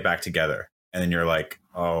then they get back together and then you're like,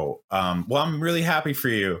 well, I'm really happy for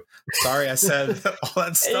you. Sorry, I said all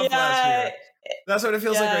that stuff last year. That's what it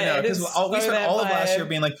feels like right now. Because we spent all of last year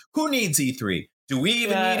being like, who needs E3? Do we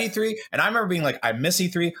even need E3? And I remember being like, I miss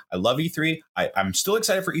E3. I love E3. I'm still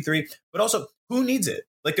excited for E3, but also who needs it?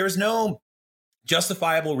 Like, there's no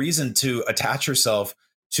justifiable reason to attach yourself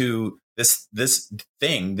to this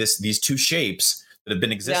thing, these two shapes that have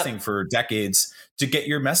been existing for decades to get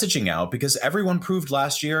your messaging out, because everyone proved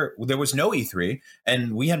last year there was no E3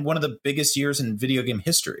 and we had one of the biggest years in video game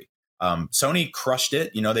history. Sony crushed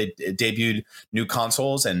it. They debuted new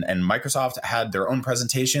consoles and Microsoft had their own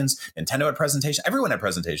presentations. Nintendo had presentations. Everyone had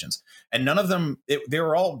presentations. And none of them, they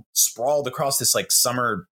were all sprawled across this like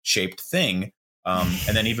summer shaped thing.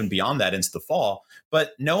 And then even beyond that into the fall.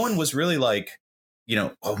 But no one was really like,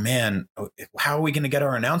 oh man, how are we going to get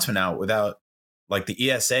our announcement out without like the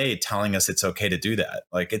ESA telling us it's okay to do that?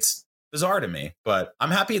 Like, it's bizarre to me, but I'm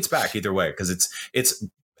happy it's back either way, because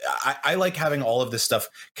I like having all of this stuff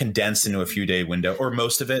condensed into a few day window, or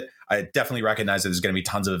most of it. I definitely recognize that there's going to be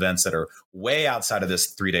tons of events that are way outside of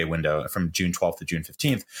this 3-day window from June 12th to June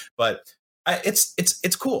 15th. But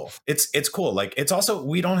it's cool. It's cool. Like, it's also,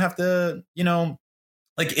 we don't have to,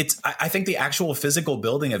 like, I think the actual physical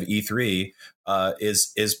building of E3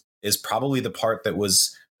 is probably the part that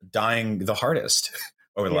was dying the hardest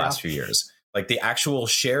over the last few years. Like, the actual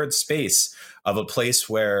shared space of a place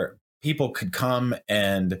where people could come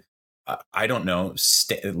and I don't know,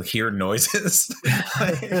 hear noises.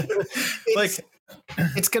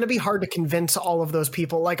 It's going to be hard to convince all of those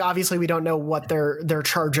people. Like, obviously we don't know what they're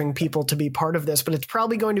charging people to be part of this, but it's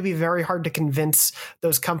probably going to be very hard to convince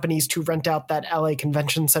those companies to rent out that LA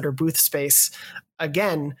Convention Center booth space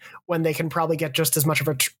again, when they can probably get just as much of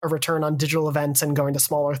a return on digital events and going to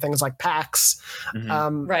smaller things like PAX,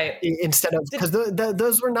 right? Instead of, because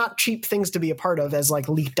those were not cheap things to be a part of, as like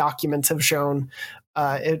leaked documents have shown.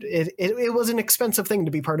 It was an expensive thing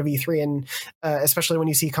to be part of E3, and especially when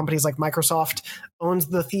you see companies like Microsoft owns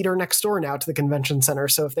the theater next door now to the convention center.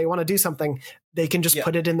 So if they want to do something, they can just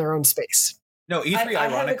put it in their own space. No, E3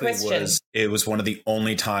 ironically was one of the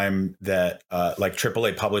only time that like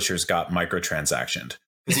AAA publishers got microtransactioned.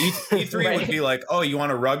 Because E3 would be like, oh, you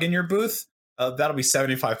want a rug in your booth? That'll be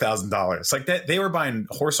 $75,000. Like they were buying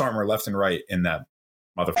horse armor left and right in that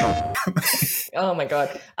motherfucker. Oh my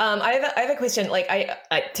god. I have a question. Like,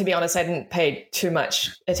 I to be honest, I didn't pay too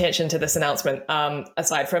much attention to this announcement.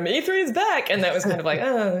 Aside from E3 is back, and that was kind of like,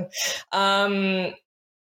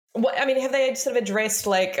 what, I mean, have they sort of addressed,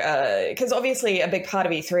 like, because obviously a big part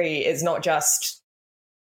of E3 is not just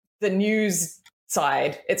the news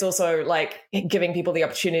side, it's also like giving people the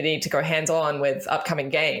opportunity to go hands-on with upcoming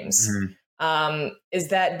games. Mm-hmm. Was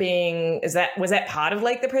that part of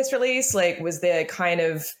like the press release? Like, was there kind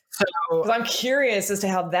of, because I'm curious as to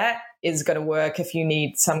how that is going to work if you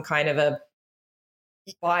need some kind of a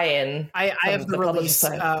buy-in. I have the release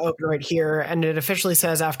open right here, and it officially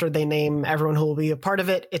says, after they name everyone who will be a part of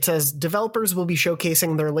it, it says developers will be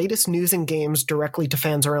showcasing their latest news and games directly to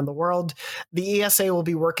fans around the world. The ESA will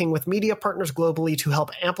be working with media partners globally to help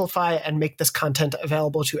amplify and make this content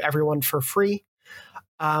available to everyone for free.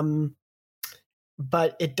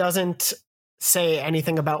 But it doesn't say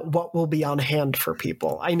anything about what will be on hand for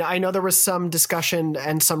people. I know there was some discussion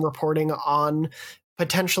and some reporting on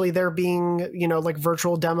potentially there being, like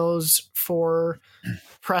virtual demos for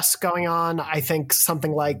press going on. I think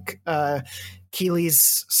something like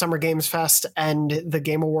Keighley's Summer Games Fest and the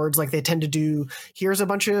Game Awards, like they tend to do, here's a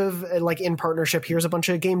bunch of, like in partnership, here's a bunch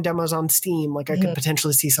of game demos on Steam. Like I could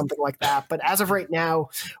potentially see something like that. But as of right now,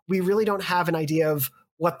 we really don't have an idea of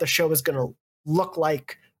what the show is going to look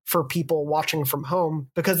like for people watching from home,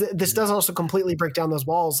 because this does also completely break down those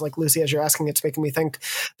walls. Like Lucy, as you're asking, it's making me think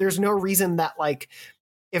there's no reason that, like,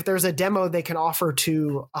 if there's a demo they can offer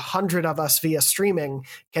to 100 of us via streaming,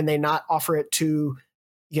 can they not offer it to,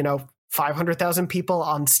 500,000 people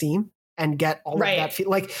on Steam and get all of that?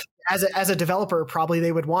 Like as a developer, probably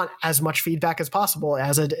they would want as much feedback as possible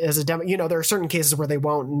as a demo. There are certain cases where they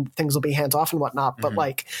won't and things will be hands off and whatnot. But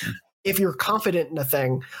like, if you're confident in a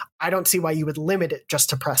thing, I don't see why you would limit it just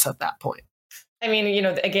to press at that point. I mean,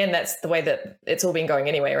 again, that's the way that it's all been going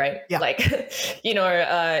anyway, right? Yeah. Like,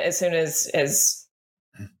 as soon as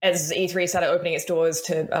E3 started opening its doors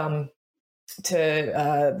to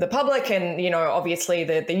the public, and obviously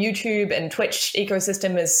the YouTube and Twitch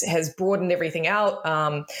ecosystem has broadened everything out.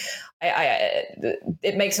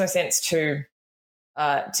 It makes no sense to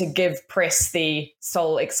give press the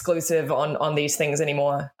sole exclusive on these things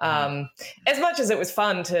anymore. As much as it was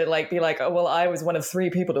fun to be like, oh, well, I was one of 3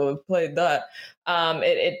 people to have played that.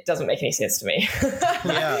 It doesn't make any sense to me.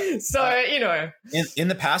 Yeah. So, in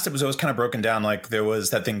the past, it was always kind of broken down. Like there was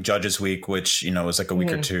that thing Judges Week, which, was like a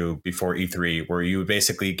week or two before E3, where you would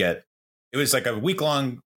basically it was like a week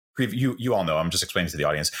long preview. You all know, I'm just explaining to the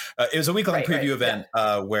audience. It was a week long preview event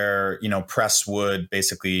where, press would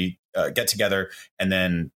basically get together and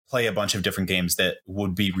then play a bunch of different games that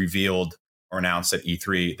would be revealed or announced at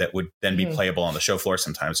E3 that would then be playable on the show floor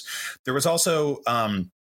sometimes. There was also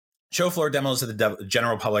show floor demos that the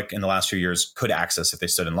general public in the last few years could access if they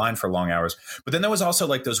stood in line for long hours. But then there was also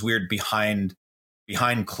like those weird behind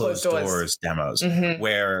closed doors demos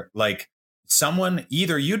where like someone,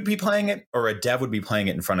 either you'd be playing it or a dev would be playing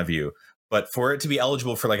it in front of you. But for it to be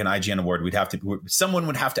eligible for like an IGN award, someone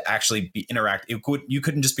would have to actually be you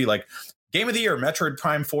couldn't just be like Game of the Year, Metroid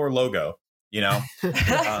Prime 4 logo, Yeah.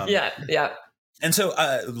 And so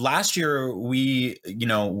last year we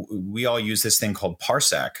all used this thing called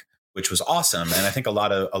Parsec, which was awesome, and I think a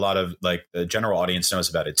lot of like the general audience knows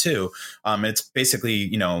about it too. It's basically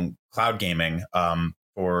cloud gaming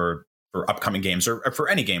for upcoming games or for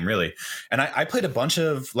any game really. And I played a bunch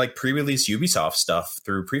of like pre-release Ubisoft stuff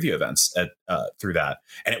through preview events through that.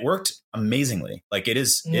 And it worked amazingly. Like it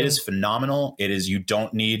is phenomenal. You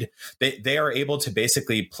don't need, they are able to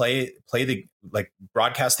basically play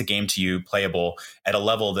broadcast the game to you playable at a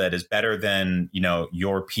level that is better than,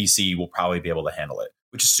 your PC will probably be able to handle it,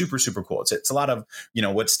 which is super, super cool. It's a lot of,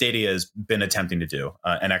 what Stadia has been attempting to do,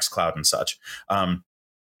 and xCloud and such.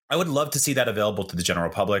 I would love to see that available to the general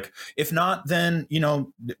public. If not, then,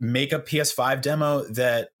 make a PS5 demo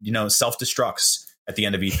that, self-destructs at the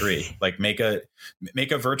end of E3. Like make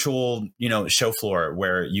a virtual, show floor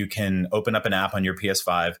where you can open up an app on your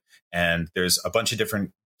PS5 and there's a bunch of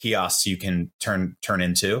different kiosks you can turn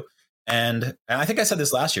into. And I think I said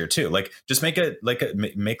this last year too, like just make a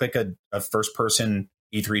first person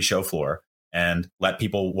E3 show floor and let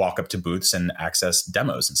people walk up to booths and access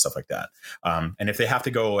demos and stuff like that. And if they have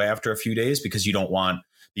to go away after a few days because you don't want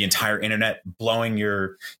the entire internet blowing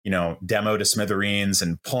your, demo to smithereens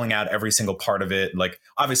and pulling out every single part of it, like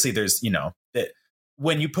obviously there's, that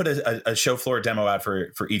when you put a show floor demo out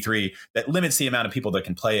for E3, that limits the amount of people that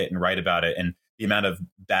can play it and write about it and the amount of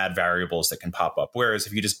bad variables that can pop up. Whereas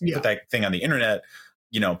if you just put that thing on the internet,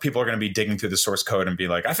 people are going to be digging through the source code and be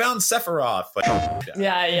like, I found Sephiroth. Like,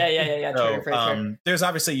 yeah. So, true. There's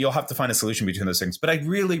obviously, you'll have to find a solution between those things. But I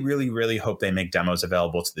really, really, really hope they make demos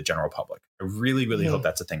available to the general public. I really, really hope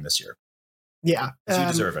that's a thing this year. Yeah. You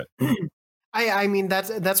deserve it. I mean,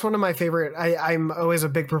 that's one of my favorite. I'm always a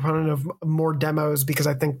big proponent of more demos because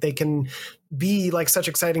I think they can be like such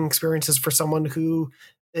exciting experiences for someone who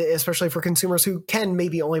especially for consumers who can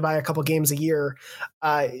maybe only buy a couple games a year,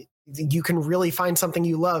 you can really find something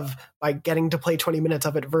you love by getting to play 20 minutes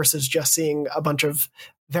of it versus just seeing a bunch of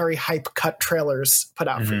very hype cut trailers put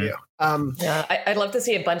out for you. I'd love to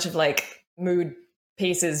see a bunch of like mood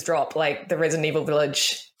pieces drop, like the Resident Evil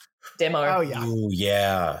Village demo. Oh yeah. Ooh,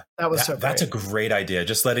 yeah. That's a great idea.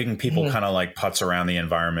 Just letting people kind of like putz around the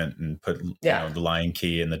environment and put the lion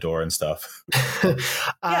key in the door and stuff.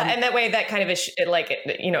 And that way that kind of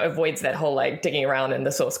avoids that whole like digging around in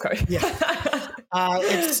the source code.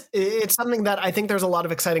 It's something that I think there's a lot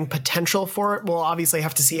of exciting potential for it. We'll obviously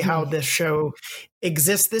have to see how this show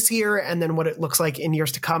exists this year and then what it looks like in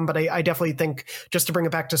years to come. But I definitely think, just to bring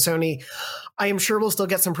it back to Sony, I am sure we'll still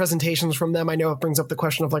get some presentations from them. I know it brings up the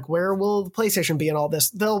question of like, where will the PlayStation be in all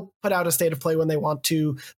this? They'll put out a state of play when they want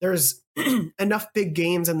to. There's enough big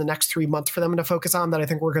games in the next 3 months for them to focus on that I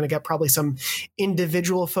think we're going to get probably some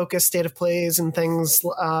individual focused state of plays and things,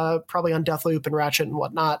 probably on Deathloop and Ratchet and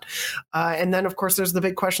whatnot. And then, of course, there's the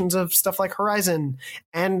big questions of stuff like Horizon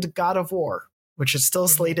and God of War, which is still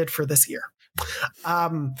slated for this year.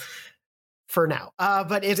 For now.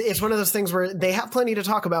 But it's one of those things where they have plenty to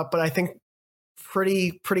talk about, but I think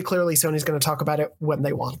pretty clearly Sony's going to talk about it when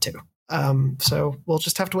they want to. So we'll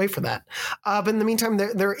just have to wait for that. But in the meantime,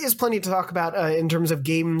 there is plenty to talk about in terms of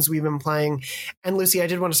games we've been playing. And Lucy, I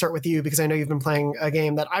did want to start with you because I know you've been playing a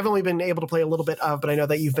game that I've only been able to play a little bit of, but I know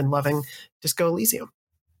that you've been loving, Disco Elysium.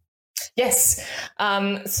 Yes.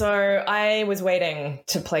 So I was waiting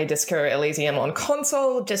to play Disco Elysium on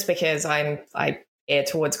console just because I err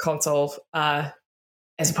towards console as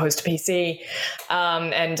opposed to PC.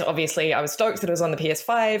 And obviously I was stoked that it was on the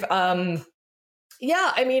PS5.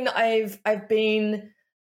 I mean, I've been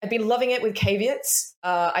loving it with caveats.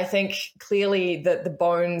 I think clearly the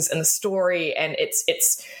bones and the story, and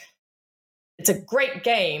it's a great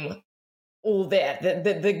game. All there.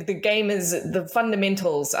 The game is, the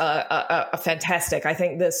fundamentals are fantastic. I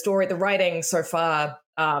think the story, the writing so far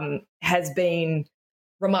has been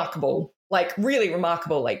remarkable, like really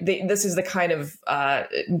remarkable. Like this is the kind of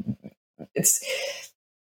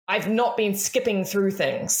I've not been skipping through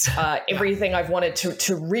things. Everything I've wanted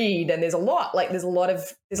to read, and there's a lot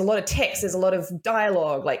of text, there's a lot of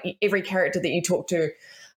dialogue. Like every character that you talk to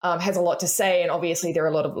has a lot to say, and obviously there are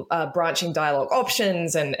a lot of branching dialogue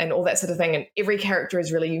options and all that sort of thing, and every character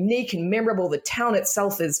is really unique and memorable. The town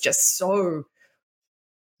itself is just so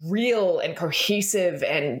real and cohesive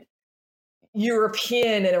and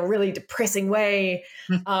European in a really depressing way.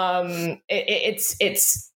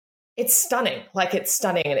 It's stunning. Like it's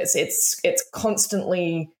stunning, and it's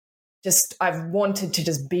constantly just, I've wanted to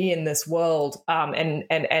just be in this world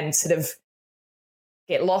and sort of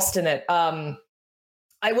get lost in it.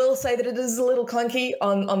 I will say that it is a little clunky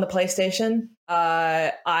on the PlayStation.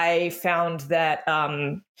 I found that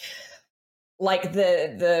like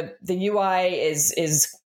the UI is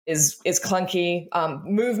clunky.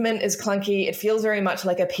 Movement is clunky. It feels very much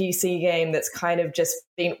like a PC game that's kind of just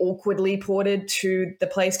been awkwardly ported to the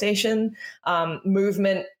PlayStation.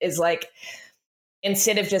 Movement is like,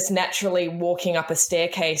 instead of just naturally walking up a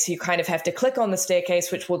staircase, you kind of have to click on the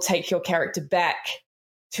staircase, which will take your character back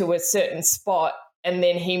to a certain spot, and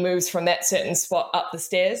then he moves from that certain spot up the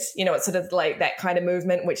stairs. You know, it's sort of like that kind of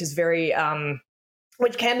movement, which is very,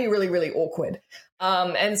 which can be really, really awkward.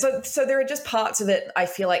 And so there are just parts of it I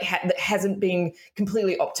feel like that hasn't been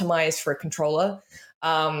completely optimized for a controller,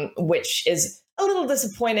 which is a little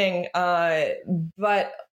disappointing.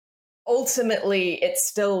 But ultimately, it's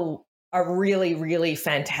still a really, really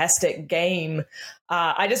fantastic game.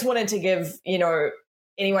 I just wanted to give,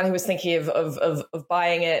 anyone who was thinking of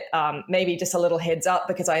buying it, maybe just a little heads up,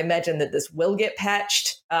 because I imagine that this will get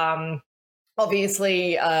patched.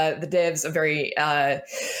 Obviously, the devs are very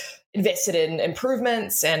invested in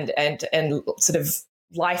improvements and sort of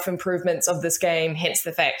life improvements of this game, hence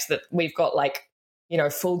the fact that we've got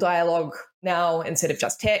full dialogue now instead of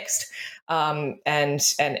just text, and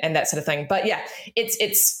that sort of thing. But yeah,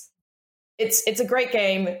 it's a great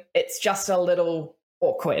game. It's just a little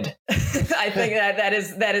awkward. I think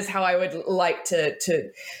that is how I would like to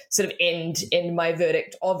sort of end my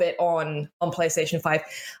verdict of it on PlayStation 5.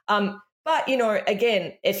 But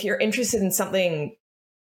again, if you're interested in something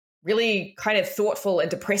really kind of thoughtful and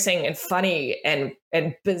depressing and funny and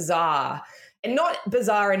bizarre, and not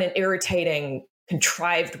bizarre in an irritating,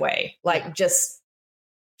 contrived way, like just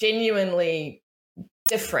genuinely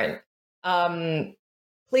different,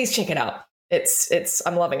 please check it out.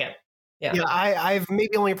 I'm loving it. Yeah, I've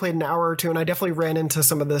maybe only played an hour or two, and I definitely ran into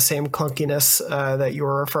some of the same clunkiness that you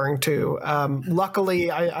were referring to.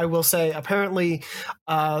 Luckily, I will say, apparently,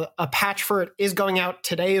 a patch for it is going out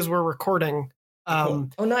today as we're recording. Oh,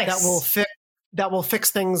 nice. That will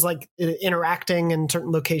fix things like interacting in certain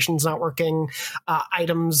locations not working,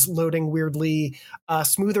 items loading weirdly,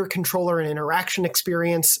 smoother controller and interaction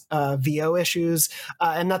experience, VO issues,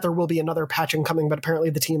 and that there will be another patching coming, but apparently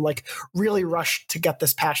the team like really rushed to get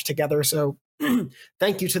this patch together. So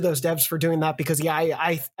thank you to those devs for doing that, because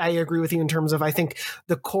I agree with you in terms of, I think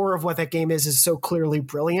the core of what that game is so clearly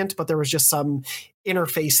brilliant, but there was just some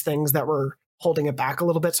interface things that were holding it back a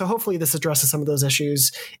little bit. So hopefully this addresses some of those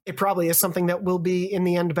issues. It probably is something that will be in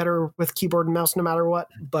the end better with keyboard and mouse no matter what.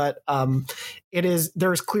 But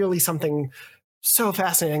there's clearly something so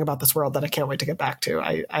fascinating about this world that I can't wait to get back to.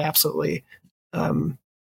 I absolutely can't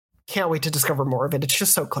wait to discover more of it. It's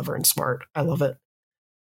just so clever and smart. I love it.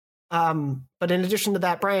 But in addition to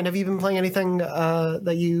that, Brian, have you been playing anything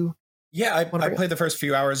that you... Yeah, I played the first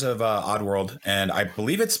few hours of Oddworld, and I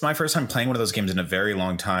believe it's my first time playing one of those games in a very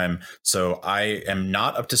long time. So I am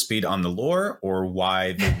not up to speed on the lore or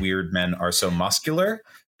why the weird men are so muscular.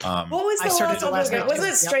 What was the last one? Was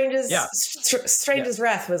it Stranger's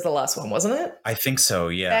Wrath was the last one, wasn't it? I think so,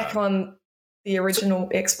 yeah. Back on the original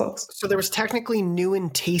Xbox. So there was technically New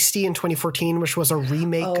and Tasty in 2014, which was a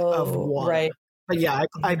remake of one. Right. But yeah,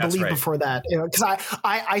 I believe before that, because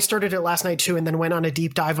I started it last night too, and then went on a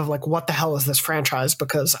deep dive of like, what the hell is this franchise?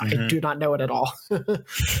 Because I do not know it at all.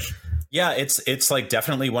 Yeah, it's like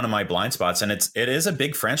definitely one of my blind spots, and it is a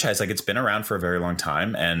big franchise. Like, it's been around for a very long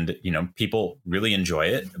time, and people really enjoy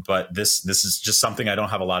it. But this is just something I don't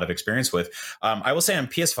have a lot of experience with. I will say on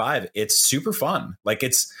PS5, it's super fun. Like,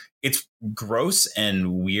 it's gross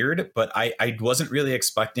and weird, but I wasn't really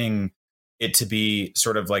expecting it to be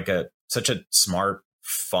sort of like such a smart,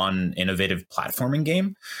 fun, innovative platforming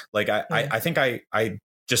game. Like I think I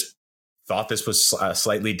just thought this was a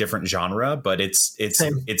slightly different genre, but it's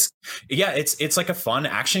like a fun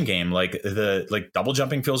action game. Like the double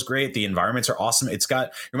jumping feels great. The environments are awesome. It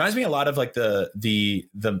reminds me a lot of like the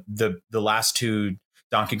last two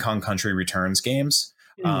Donkey Kong Country Returns games,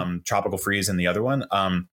 Tropical Freeze and the other one.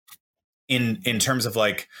 In terms of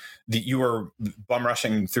like you are bum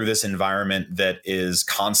rushing through this environment that is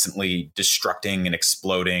constantly destructing and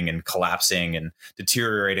exploding and collapsing and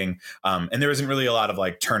deteriorating. And there isn't really a lot of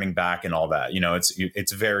like turning back and all that,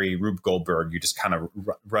 it's very Rube Goldberg. You just kind of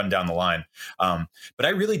run down the line. But I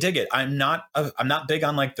really dig it. I'm not big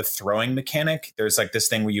on like the throwing mechanic. There's like this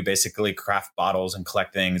thing where you basically craft bottles and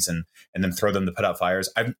collect things and then throw them to put out fires.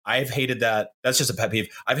 I've hated that. That's just a pet peeve.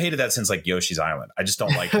 I've hated that since like Yoshi's Island. I just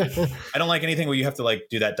don't like it. I don't like anything where you have to like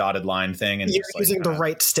do that dotted line thing and you're using the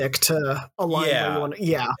right stick to align where you want to.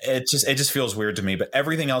 Yeah, it just feels weird to me. But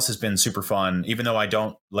everything else has been super fun, even though I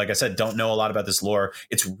don't, like I said, don't know a lot about this lore.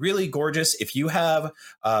 It's really gorgeous. If you have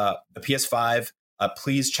a PS5,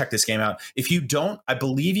 please check this game out. If you don't, I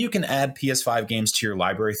believe you can add PS5 games to your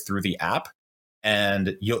library through the app,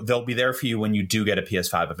 and they'll be there for you when you do get a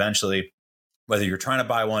PS5 eventually, whether you're trying to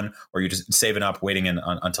buy one or you're just saving up, waiting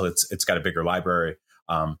until it's got a bigger library.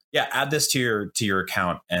 Add this to your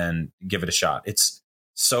account and give it a shot. It's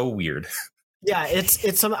so weird. Yeah,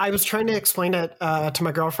 it's some. I was trying to explain it to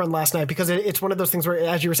my girlfriend last night, because it's one of those things where,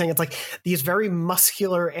 as you were saying, it's like these very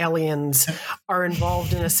muscular aliens are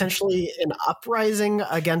involved in essentially an uprising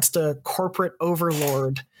against a corporate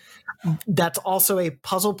overlord. That's also a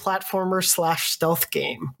puzzle platformer / stealth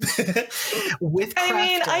game. With crafting. I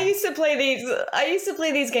mean, I used to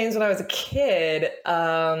play these games when I was a kid.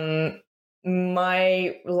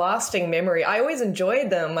 My lasting memory, I always enjoyed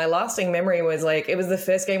them. My lasting memory was like, it was the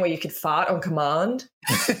first game where you could fart on command.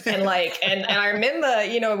 and I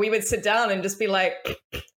remember, we would sit down and just be like,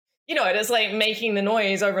 just like making the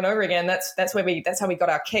noise over and over again. That's how we got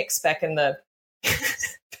our kicks back in the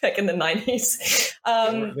 90s.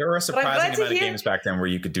 There were a surprising amount of games back then where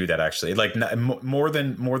you could do that, actually, like more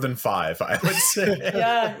than 5, I would say.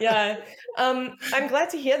 Yeah. I'm glad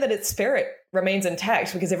to hear that its spirit remains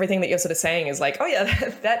intact, because everything that you're sort of saying is like, oh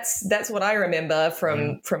yeah, that's what I remember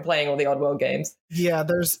from playing all the Oddworld games. Yeah,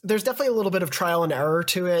 there's definitely a little bit of trial and error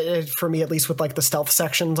to it, for me at least, with like the stealth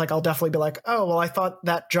sections. Like, I'll definitely be like, oh well, I thought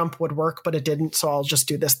that jump would work, but it didn't, so I'll just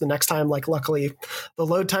do this the next time. Like, luckily the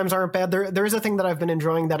load times aren't bad. There is a thing that I've been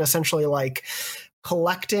enjoying that essentially like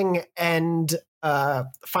collecting and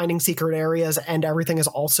finding secret areas and everything is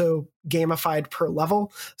also gamified per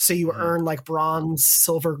level. So you earn like bronze,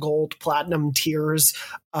 silver, gold, platinum tiers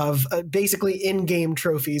of basically in-game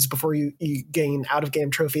trophies before you gain out-of-game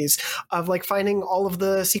trophies of like finding all of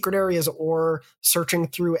the secret areas or searching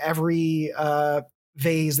through every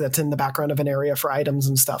vase that's in the background of an area for items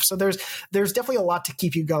and stuff. So there's definitely a lot to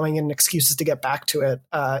keep you going and excuses to get back to it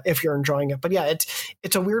if you're enjoying it. But yeah,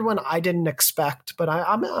 it's a weird one I didn't expect, but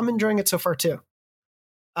I'm enjoying it so far too.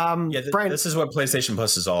 Brian, this is what PlayStation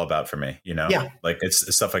Plus is all about for me. Like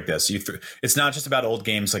it's stuff like this. It's not just about old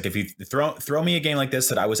games. Like if you throw me a game like this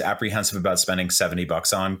that I was apprehensive about spending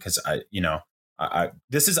 $70 on, because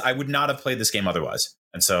I would not have played this game otherwise.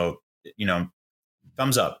 And so,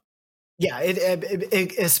 thumbs up. Yeah,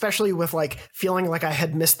 it especially with like feeling like I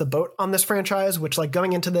had missed the boat on this franchise, which like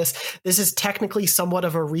going into this is technically somewhat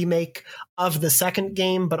of a remake of the second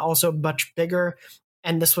game, but also much bigger.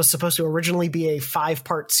 And this was supposed to originally be a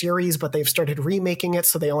 5-part series, but they've started remaking it,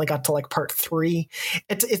 so they only got to like part 3.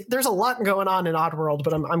 There's a lot going on in Oddworld,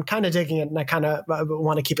 but I'm kind of digging it, and I kind of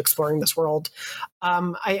want to keep exploring this world.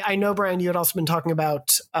 I know, Brian, you had also been talking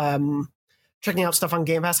about checking out stuff on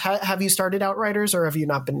Game Pass. Have you started Outriders, or have you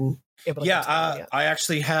not been able to? Yeah, I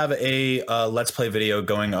actually have a Let's Play video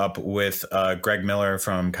going up with Greg Miller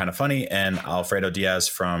from Kinda Funny and Alfredo Diaz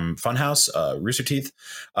from Funhouse, Rooster Teeth,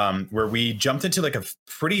 where we jumped into like a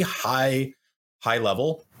pretty high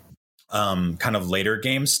level kind of later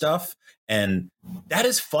game stuff. And that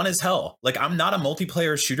is fun as hell. Like, I'm not a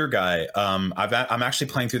multiplayer shooter guy. I'm actually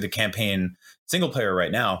playing through the campaign single player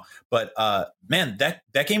right now. But man,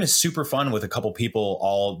 that game is super fun with a couple people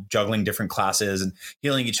all juggling different classes and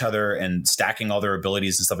healing each other and stacking all their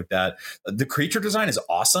abilities and stuff like that. The creature design is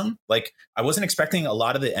awesome. Like, I wasn't expecting a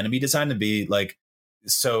lot of the enemy design to be like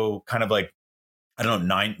so kind of like, I don't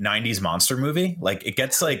know, 90s monster movie. Like, it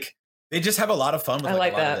gets like, they just have a lot of fun with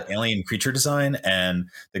like a lot of the alien creature design, and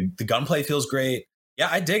the gunplay feels great. Yeah,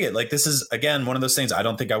 I dig it. Like, this is, again, one of those things I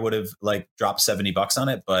don't think I would have like dropped $70 on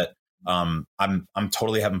it, but I'm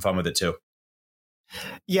totally having fun with it too.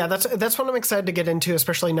 Yeah, that's what I'm excited to get into,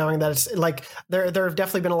 especially knowing that it's like there have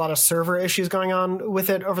definitely been a lot of server issues going on with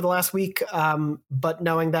it over the last week. But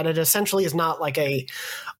knowing that it essentially is not like a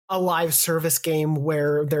live service game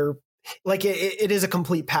where they're like it is a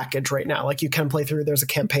complete package right now. Like, you can play through, there's a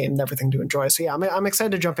campaign and everything to enjoy. So yeah, I'm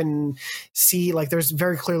excited to jump in and see, like, there's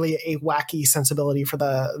very clearly a wacky sensibility for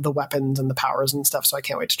the weapons and the powers and stuff. So I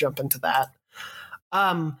can't wait to jump into that.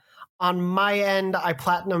 On my end, I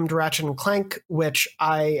platinumed Ratchet & Clank, which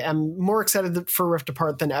I am more excited for Rift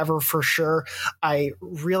Apart than ever, for sure. I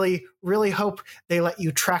really, really hope they let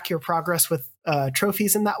you track your progress with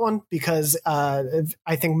trophies in that one, because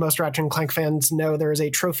I think most Ratchet & Clank fans know there is a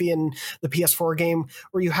trophy in the PS4 game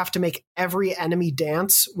where you have to make every enemy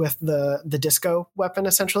dance with the disco weapon,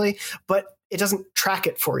 essentially, but it doesn't track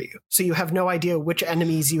it for you. So you have no idea which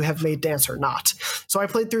enemies you have made dance or not. So I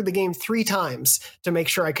played through the game 3 times to make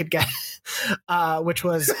sure I could get, which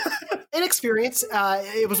was an experience.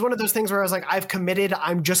 It was one of those things where I was like, I've committed,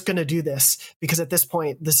 I'm just going to do this, because at this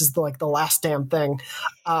point, this is the last damn thing.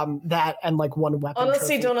 That and like one weapon.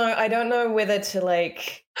 Honestly, don't know. I don't know whether to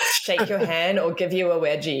like shake your hand or give you a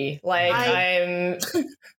wedgie. Like, I'm.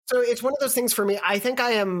 So it's one of those things for me. I think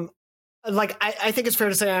I am. Like, I think it's fair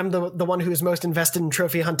to say I'm the one who's most invested in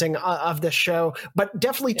trophy hunting of this show, but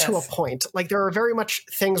definitely to a point. Like, there are very much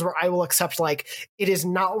things where I will accept, like, it is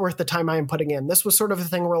not worth the time I am putting in. This was sort of a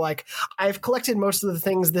thing where, like, I've collected most of the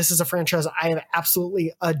things. This is a franchise I have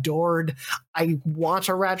absolutely adored. I want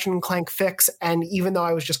a Ratchet & Clank fix, and even though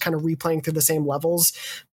I was just kind of replaying through the same levels,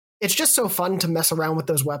 it's just so fun to mess around with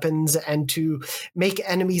those weapons and to make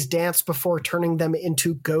enemies dance before turning them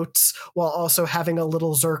into goats, while also having a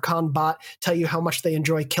little Zircon bot tell you how much they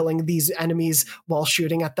enjoy killing these enemies while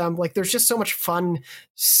shooting at them. Like, there's just so much fun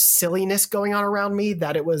silliness going on around me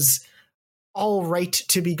that it was all right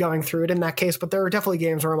to be going through it in that case. But there are definitely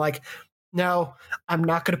games where I'm like, no, I'm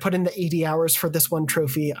not going to put in the 80 hours for this one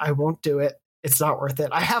trophy. I won't do it. It's not worth it.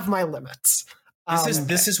 I have my limits.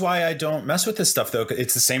 This is why I don't mess with this stuff, though.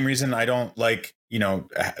 It's the same reason I don't like,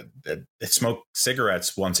 smoke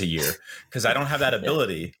cigarettes once a year, because I don't have that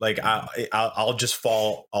ability. Like, I'll just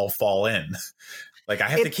fall in. Like, I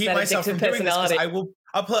have to keep myself from doing this, because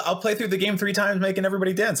I'll play through the game 3 times, making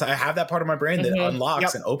everybody dance. I have that part of my brain that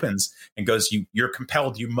unlocks and opens and goes, you're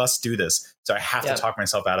compelled, you must do this. So I have to talk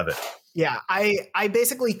myself out of it. Yeah, I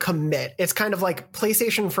basically commit. It's kind of like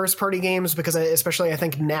PlayStation first party games, because especially I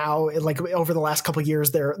think now, like over the last couple of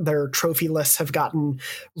years, their trophy lists have gotten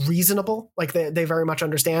reasonable. Like they very much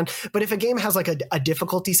understand. But if a game has like a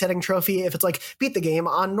difficulty setting trophy, if it's like beat the game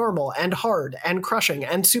on normal and hard and crushing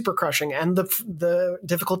and super crushing and the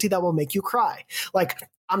difficulty that will make you cry, like,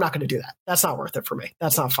 I'm not going to do that. That's not worth it for me.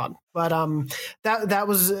 That's not fun. But that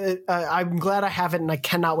was I'm glad I have it, and I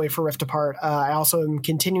cannot wait for Rift Apart. I also am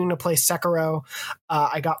continuing to play Sekiro.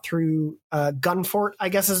 I got through Gunfort, I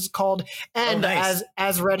guess it's called, and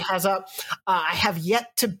as Red has up, I have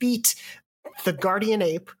yet to beat the Guardian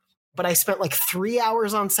Ape, but I spent like 3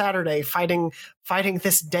 hours on Saturday fighting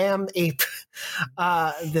this damn ape,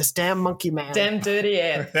 this damn monkey man. Damn dirty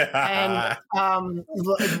ape. And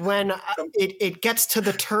when it gets to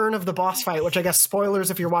the turn of the boss fight, which I guess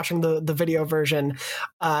spoilers if you're watching the video version,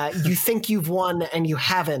 you think you've won and you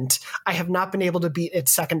haven't. I have not been able to beat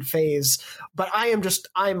its second phase, but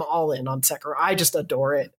I'm all in on Sekiro. I just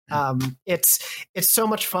adore it. It's so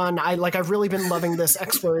much fun. I've really been loving this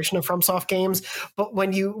exploration of FromSoft games, but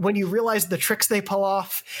when you realize the tricks they pull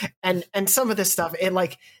off and some of this stuff, it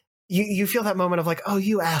like you feel that moment of like, oh,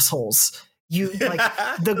 you assholes. You like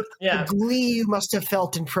the glee you must have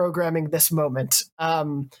felt in programming this moment.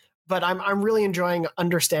 But I'm really enjoying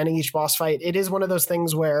understanding each boss fight. It is one of those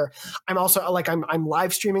things where I'm also like I'm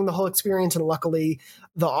live streaming the whole experience, and luckily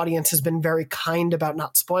the audience has been very kind about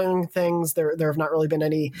not spoiling things. There have not really been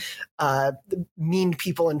any mean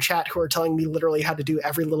people in chat who are telling me literally how to do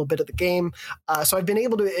every little bit of the game. So I've been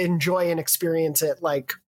able to enjoy and experience it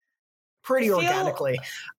like pretty organically.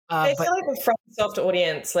 I feel like the FromSoft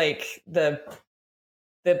audience, like the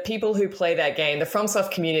people who play that game, the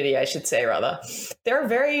FromSoft community, I should say, rather, they're a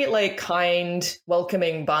very like kind,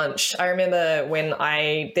 welcoming bunch. I remember when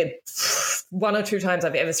I did 1 or 2 times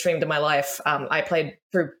I've ever streamed in my life. I played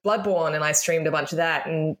through Bloodborne and I streamed a bunch of that,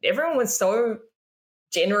 and everyone was so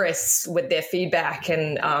generous with their feedback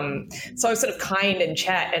and so sort of kind in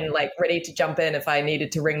chat and like ready to jump in if I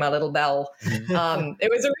needed to ring my little bell.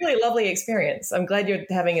 It was a really lovely experience. I'm glad you're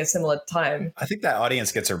having a similar time. I think that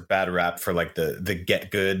audience gets a bad rap for like the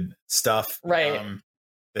get good stuff. Right.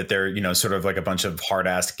 That they're, sort of like a bunch of hard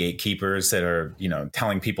ass gatekeepers that are,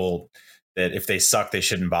 telling people that if they suck, they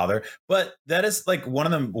shouldn't bother. But that is like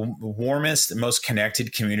one of the warmest, most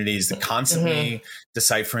connected communities that constantly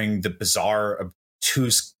deciphering the bizarre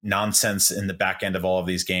nonsense in the back end of all of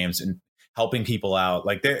these games and helping people out.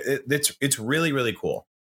 Like it's really, really cool.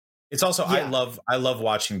 It's also, I love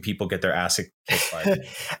watching people get their ass kicked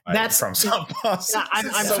by from some boss. Yeah,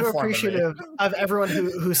 I'm so appreciative of everyone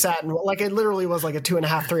who sat and like, it literally was like a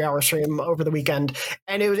 2.5, 3 hour stream over the weekend.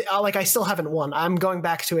 And it was like, I still haven't won. I'm going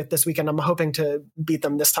back to it this weekend. I'm hoping to beat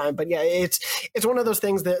them this time. But yeah, it's one of those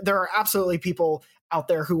things that there are absolutely people out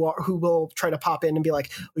there who will try to pop in and be like,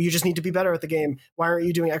 well, you just need to be better at the game. Why aren't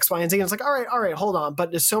you doing X, Y, and Z? And it's like, all right, hold on.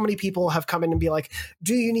 But so many people have come in and be like,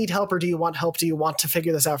 do you need help or do you want help? Do you want to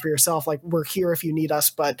figure this out for yourself? Like, we're here if you need us,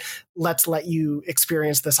 but let's let you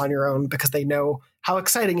experience this on your own, because they know how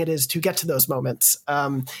exciting it is to get to those moments,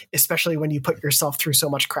 especially when you put yourself through so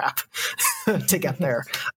much crap to get there.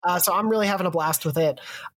 So I'm really having a blast with it.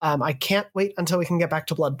 I can't wait until we can get back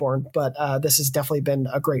to Bloodborne, but this has definitely been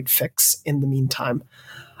a great fix in the meantime.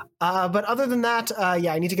 But other than that,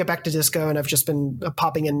 I need to get back to Disco, and I've just been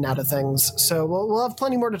popping in and out of things. So we'll have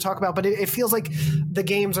plenty more to talk about, but it feels like the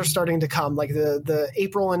games are starting to come. Like the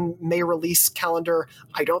April and May release calendar,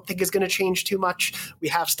 I don't think is going to change too much. We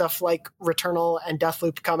have stuff like Returnal and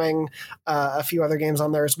Deathloop coming, a few other games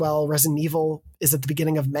on there as well. Resident Evil is at the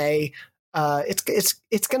beginning of May.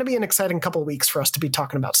 It's going to be an exciting couple of weeks for us to be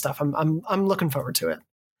talking about stuff. I'm looking forward to it.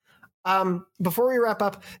 Before we wrap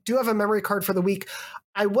up, do have a memory card for the week.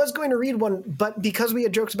 I was going to read one, but because we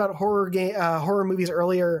had jokes about horror movies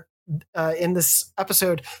earlier in this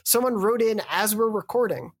episode, someone wrote in as we're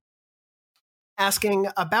recording asking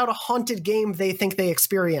about a haunted game they think they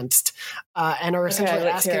experienced, and are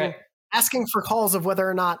essentially asking for calls of whether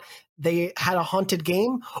or not they had a haunted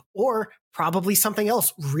game or probably something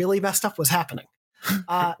else really messed up was happening.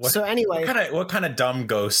 So anyway, what kind of dumb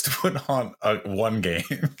ghost would haunt one game?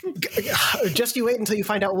 Just you wait until you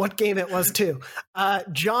find out what game it was too.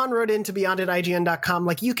 John wrote in to beyond@ign.com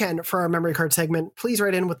like you can for our memory card segment. Please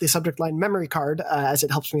write in with the subject line memory card, as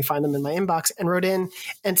it helps me find them in my inbox, and wrote in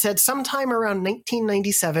and said, sometime around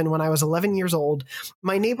 1997 when I was 11 years old,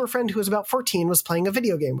 my neighbor friend who was about 14 was playing a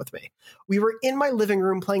video game with me. We were in my living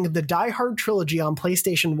room playing the Die Hard trilogy on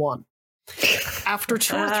PlayStation 1. After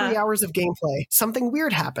 2 or 3 hours of gameplay, something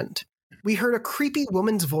weird happened. We heard a creepy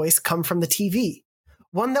woman's voice come from the TV,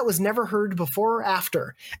 one that was never heard before or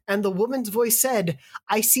after, and the woman's voice said,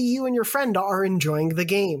 "I see you and your friend are enjoying the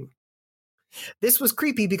game." This was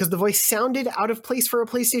creepy because the voice sounded out of place for a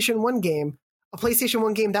PlayStation 1 game,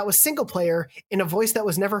 that was single player in a voice that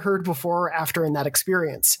was never heard before or after in that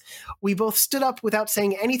experience. We both stood up without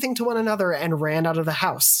saying anything to one another and ran out of the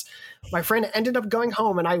house. My friend ended up going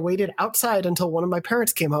home, and I waited outside until one of my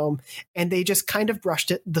parents came home, and they just kind of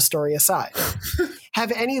brushed the story aside.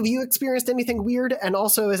 Have any of you experienced anything weird? And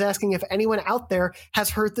also is asking if anyone out there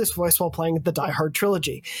has heard this voice while playing the Die Hard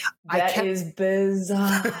trilogy. That is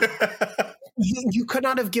bizarre. You could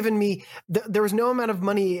not have given me. There was no amount of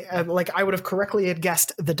money. Like I would have correctly had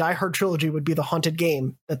guessed the Die Hard trilogy would be the haunted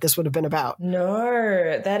game that this would have been about.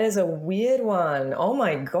 No, that is a weird one. Oh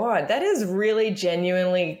my God, that is really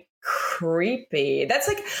genuinely creepy. That's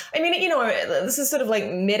like, I mean, this is sort of like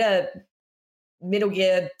Metal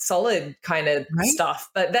Gear Solid kind of stuff,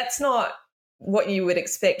 but that's not what you would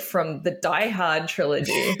expect from the Die Hard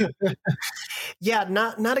trilogy. Yeah,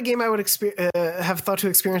 not a game I would have thought to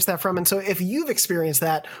experience that from. And so if you've experienced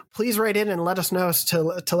that, please write in and let us know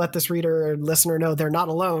to let this reader or listener know they're not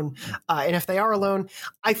alone. And if they are alone,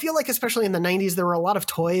 I feel like especially in the 90s, there were a lot of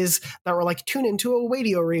toys that were like tune into a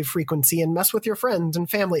radio wave frequency and mess with your friends and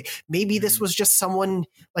family. Maybe this was just someone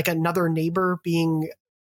like another neighbor being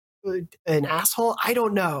an asshole. I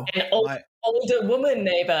don't know. Older woman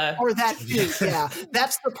neighbor. Or that too, yeah.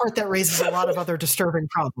 That's the part that raises a lot of other disturbing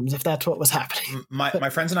problems, if that's what was happening. My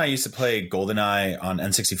friends and I used to play GoldenEye on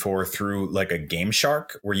N64 through like a Game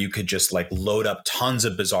Shark where you could just like load up tons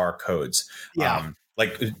of bizarre codes. Yeah.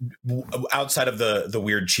 Like outside of the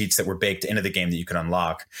weird cheats that were baked into the game that you could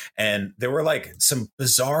unlock. And there were like some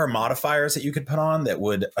bizarre modifiers that you could put on that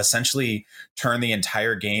would essentially turn the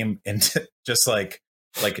entire game into just like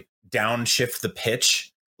downshift the pitch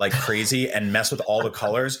like crazy and mess with all the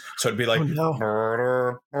colors. So it'd be like,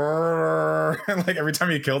 like every time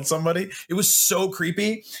you killed somebody, it was so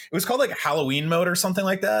creepy. It was called like Halloween mode or something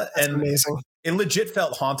like that. That's amazing. It legit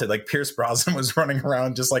felt haunted. Like Pierce Brosnan was running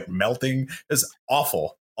around just like melting. It was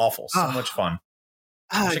awful. So much fun.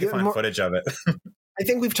 I could find footage of it. I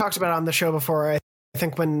think we've talked about it on the show before. I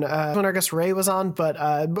think when I guess Ray was on,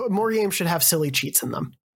 but more games should have silly cheats in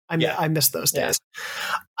them. I miss those days.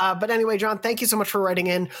 Yeah. But anyway, John, thank you so much for writing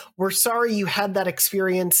in. We're sorry you had that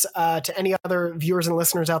experience. To any other viewers and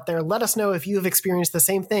listeners out there, let us know if you have experienced the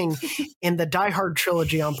same thing in the Die Hard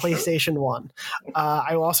trilogy on PlayStation 1.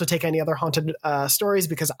 I will also take any other haunted stories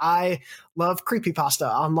because I love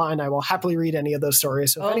creepypasta online. I will happily read any of those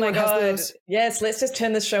stories. So if anyone has those, yes, let's just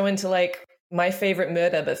turn this show into like my favorite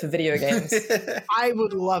murder, but for video games. I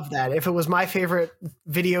would love that. If it was my favorite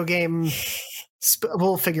video game,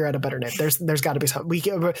 we'll figure out a better name. There's got to be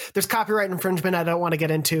something. There's copyright infringement I don't want to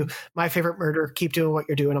get into. My favorite murder. Keep doing what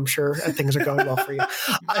you're doing. I'm sure things are going well for you.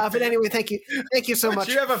 But anyway, thank you so much.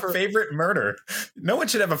 You have a favorite murder. No one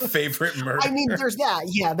should have a favorite murder. I mean, there's that.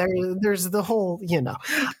 Yeah, there's the whole.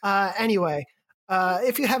 Anyway.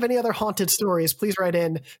 If you have any other haunted stories, please write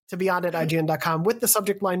in to beyond@ign.com with the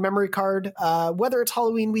subject line memory card. Whether it's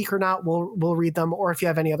Halloween week or not, we'll read them. Or if you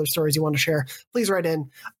have any other stories you want to share, please write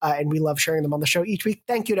in. And we love sharing them on the show each week.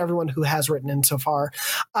 Thank you to everyone who has written in so far.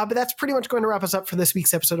 But that's pretty much going to wrap us up for this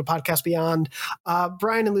week's episode of Podcast Beyond.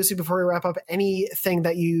 Brian and Lucy, before we wrap up, anything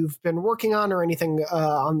that you've been working on or anything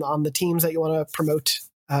on the teams that you want to promote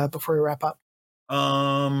before we wrap up?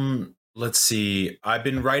 Let's see. I've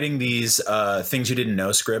been writing these things you didn't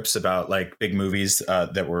know scripts about like big movies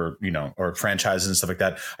that were, or franchises and stuff like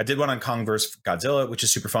that. I did one on Kong vs. Godzilla, which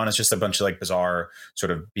is super fun. It's just a bunch of like bizarre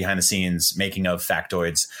sort of behind the scenes making of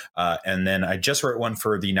factoids. And then I just wrote one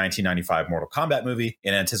for the 1995 Mortal Kombat movie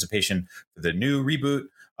in anticipation for the new reboot.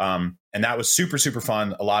 And that was super, super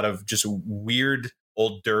fun. A lot of just weird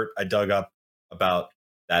old dirt I dug up about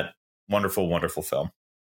that wonderful, wonderful film.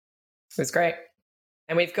 It was great.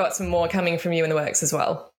 And we've got some more coming from you in the works as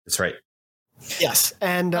well. That's right. Yes.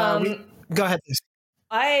 And go ahead, please.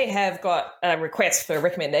 I have got a request for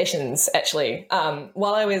recommendations, actually.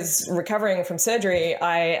 While I was recovering from surgery,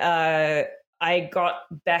 I got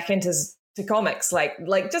back into comics, like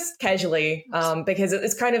just casually, because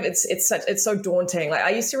it's so daunting. Like I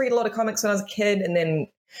used to read a lot of comics when I was a kid, and then,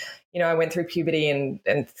 I went through puberty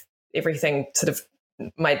and everything sort of,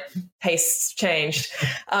 my tastes changed.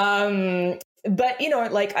 But,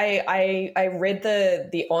 I read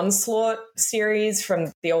the Onslaught series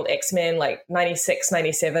from the old X-Men, like 96,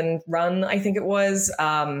 97 run, I think it was.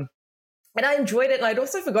 And I enjoyed it. And I'd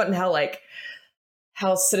also forgotten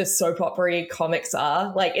how sort of soap opera-y comics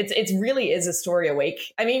are. Like it really is a story a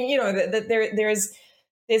week. I mean, there's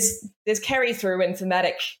carry through and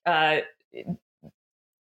thematic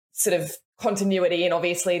sort of continuity. And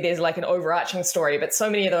obviously there's like an overarching story, but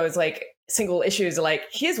so many of those like single issues are like,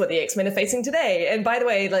 here's what the X-Men are facing today. And by the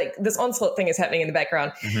way, like this Onslaught thing is happening in the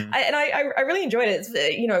background. Mm-hmm. I really enjoyed it.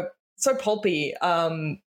 It's, so pulpy.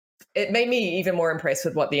 It made me even more impressed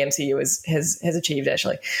with what the MCU has achieved,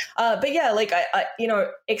 actually. But yeah, like I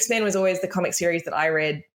X-Men was always the comic series that I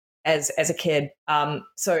read as a kid.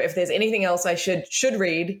 So if there's anything else I should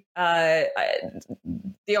read,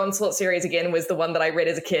 the Onslaught series again was the one that I read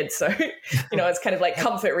as a kid. So, it's kind of like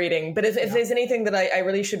comfort reading. But if there's anything that I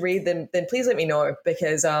really should read, then please let me know,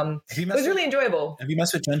 because it was really enjoyable. Have you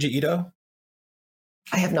messed with Junji Ito?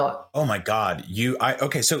 I have not. Oh my God.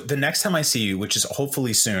 Okay. So the next time I see you, which is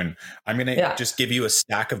hopefully soon, I'm going to just give you a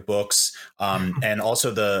stack of books, and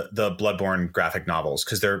also the Bloodborne graphic novels,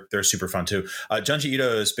 because they're super fun too. Junji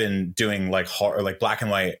Ito has been doing like horror, like black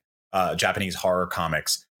and white Japanese horror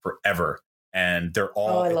comics forever. And they're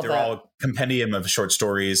all compendium of short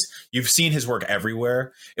stories. You've seen his work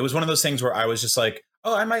everywhere. It was one of those things where I was just like,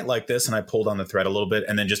 oh, I might like this. And I pulled on the thread a little bit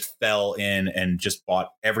and then just fell in and just bought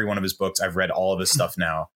every one of his books. I've read all of his stuff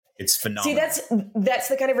now. It's phenomenal. See, that's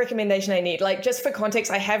the kind of recommendation I need. Like, just for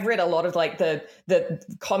context, I have read a lot of like the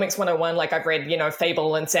comics 101. Like, I've read,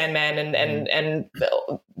 Fable and Sandman and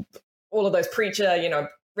all of those, Preacher,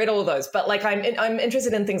 read all of those. But like, I'm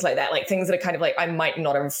interested in things like that, like things that are kind of like I might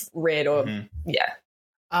not have read or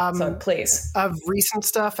so please. Of recent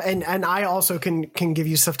stuff, and I also can give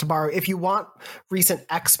you stuff to borrow if you want. Recent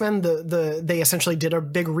X-Men, they essentially did a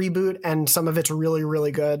big reboot, and some of it's really,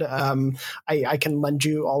 really good. I can lend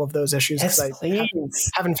you all of those issues because I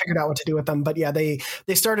haven't figured out what to do with them. But yeah, they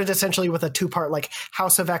started essentially with a 2-part like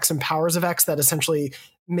House of X and Powers of X that essentially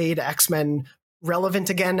made X-Men relevant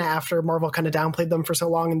again after Marvel kind of downplayed them for so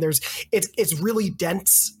long. And it's really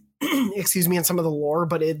dense. Excuse me, in some of the lore,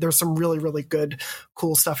 but there's some really, really good,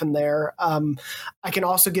 cool stuff in there. I can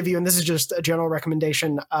also give you, and this is just a general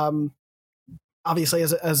recommendation, obviously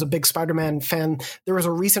as a big Spider-Man fan, there was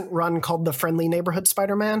a recent run called The Friendly Neighborhood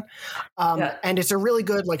Spider-Man. And it's a really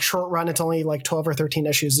good, like, short run. It's only like 12 or 13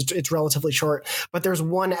 issues. It's relatively short, but there's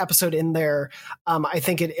one episode in there. I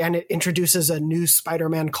think it introduces a new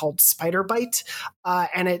Spider-Man called Spider-Bite.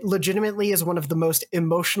 And it legitimately is one of the most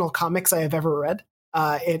emotional comics I have ever read.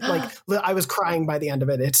 I was crying by the end of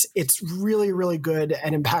it. It's really, really good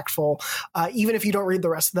and impactful. Even if you don't read the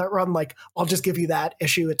rest of that run, like, I'll just give you that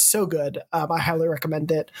issue. It's so good. I highly recommend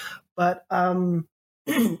it. But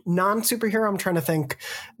non-superhero, I'm trying to think.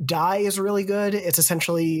 Die is really good. It's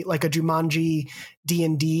essentially like a Jumanji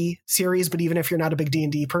D&D series, but even if you're not a big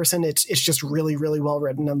D&D person, it's just really, really well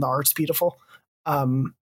written and the art's beautiful.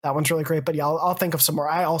 That one's really great. But yeah, I'll think of some more.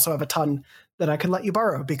 I also have a ton that I could let you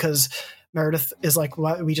borrow because Meredith is like,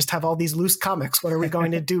 well, we just have all these loose comics. What are we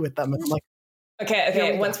going to do with them? And I'm like,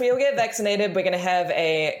 okay. Once we all get vaccinated, we're going to have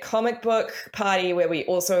a comic book party where we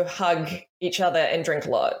also hug each other and drink a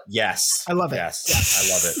lot. Yes. I love it. Yes. I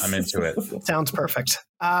love it. I'm into it. Sounds perfect.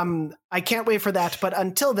 I can't wait for that. But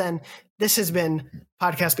until then, this has been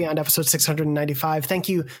Podcast Beyond episode 695. Thank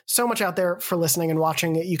you so much out there for listening and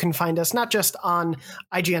watching. You can find us not just on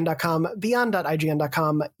IGN.com,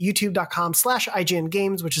 beyond.ign.com, youtube.com/IGN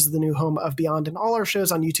Games, which is the new home of Beyond and all our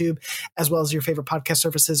shows on YouTube, as well as your favorite podcast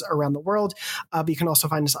services around the world. But you can also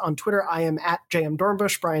find us on Twitter. I am at JM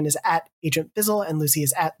Dornbush. Brian is at Agent Bizzle, and Lucy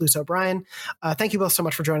is at Luce O'Brien. Thank you both so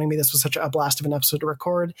much for joining me. This was such a blast of an episode to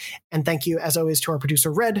record. And thank you, as always, to our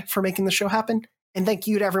producer, Red, for making the show happen. And thank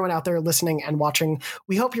you to everyone out there listening and watching.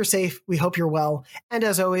 We hope you're safe. We hope you're well. And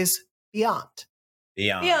as always, beyond.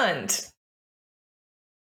 Beyond.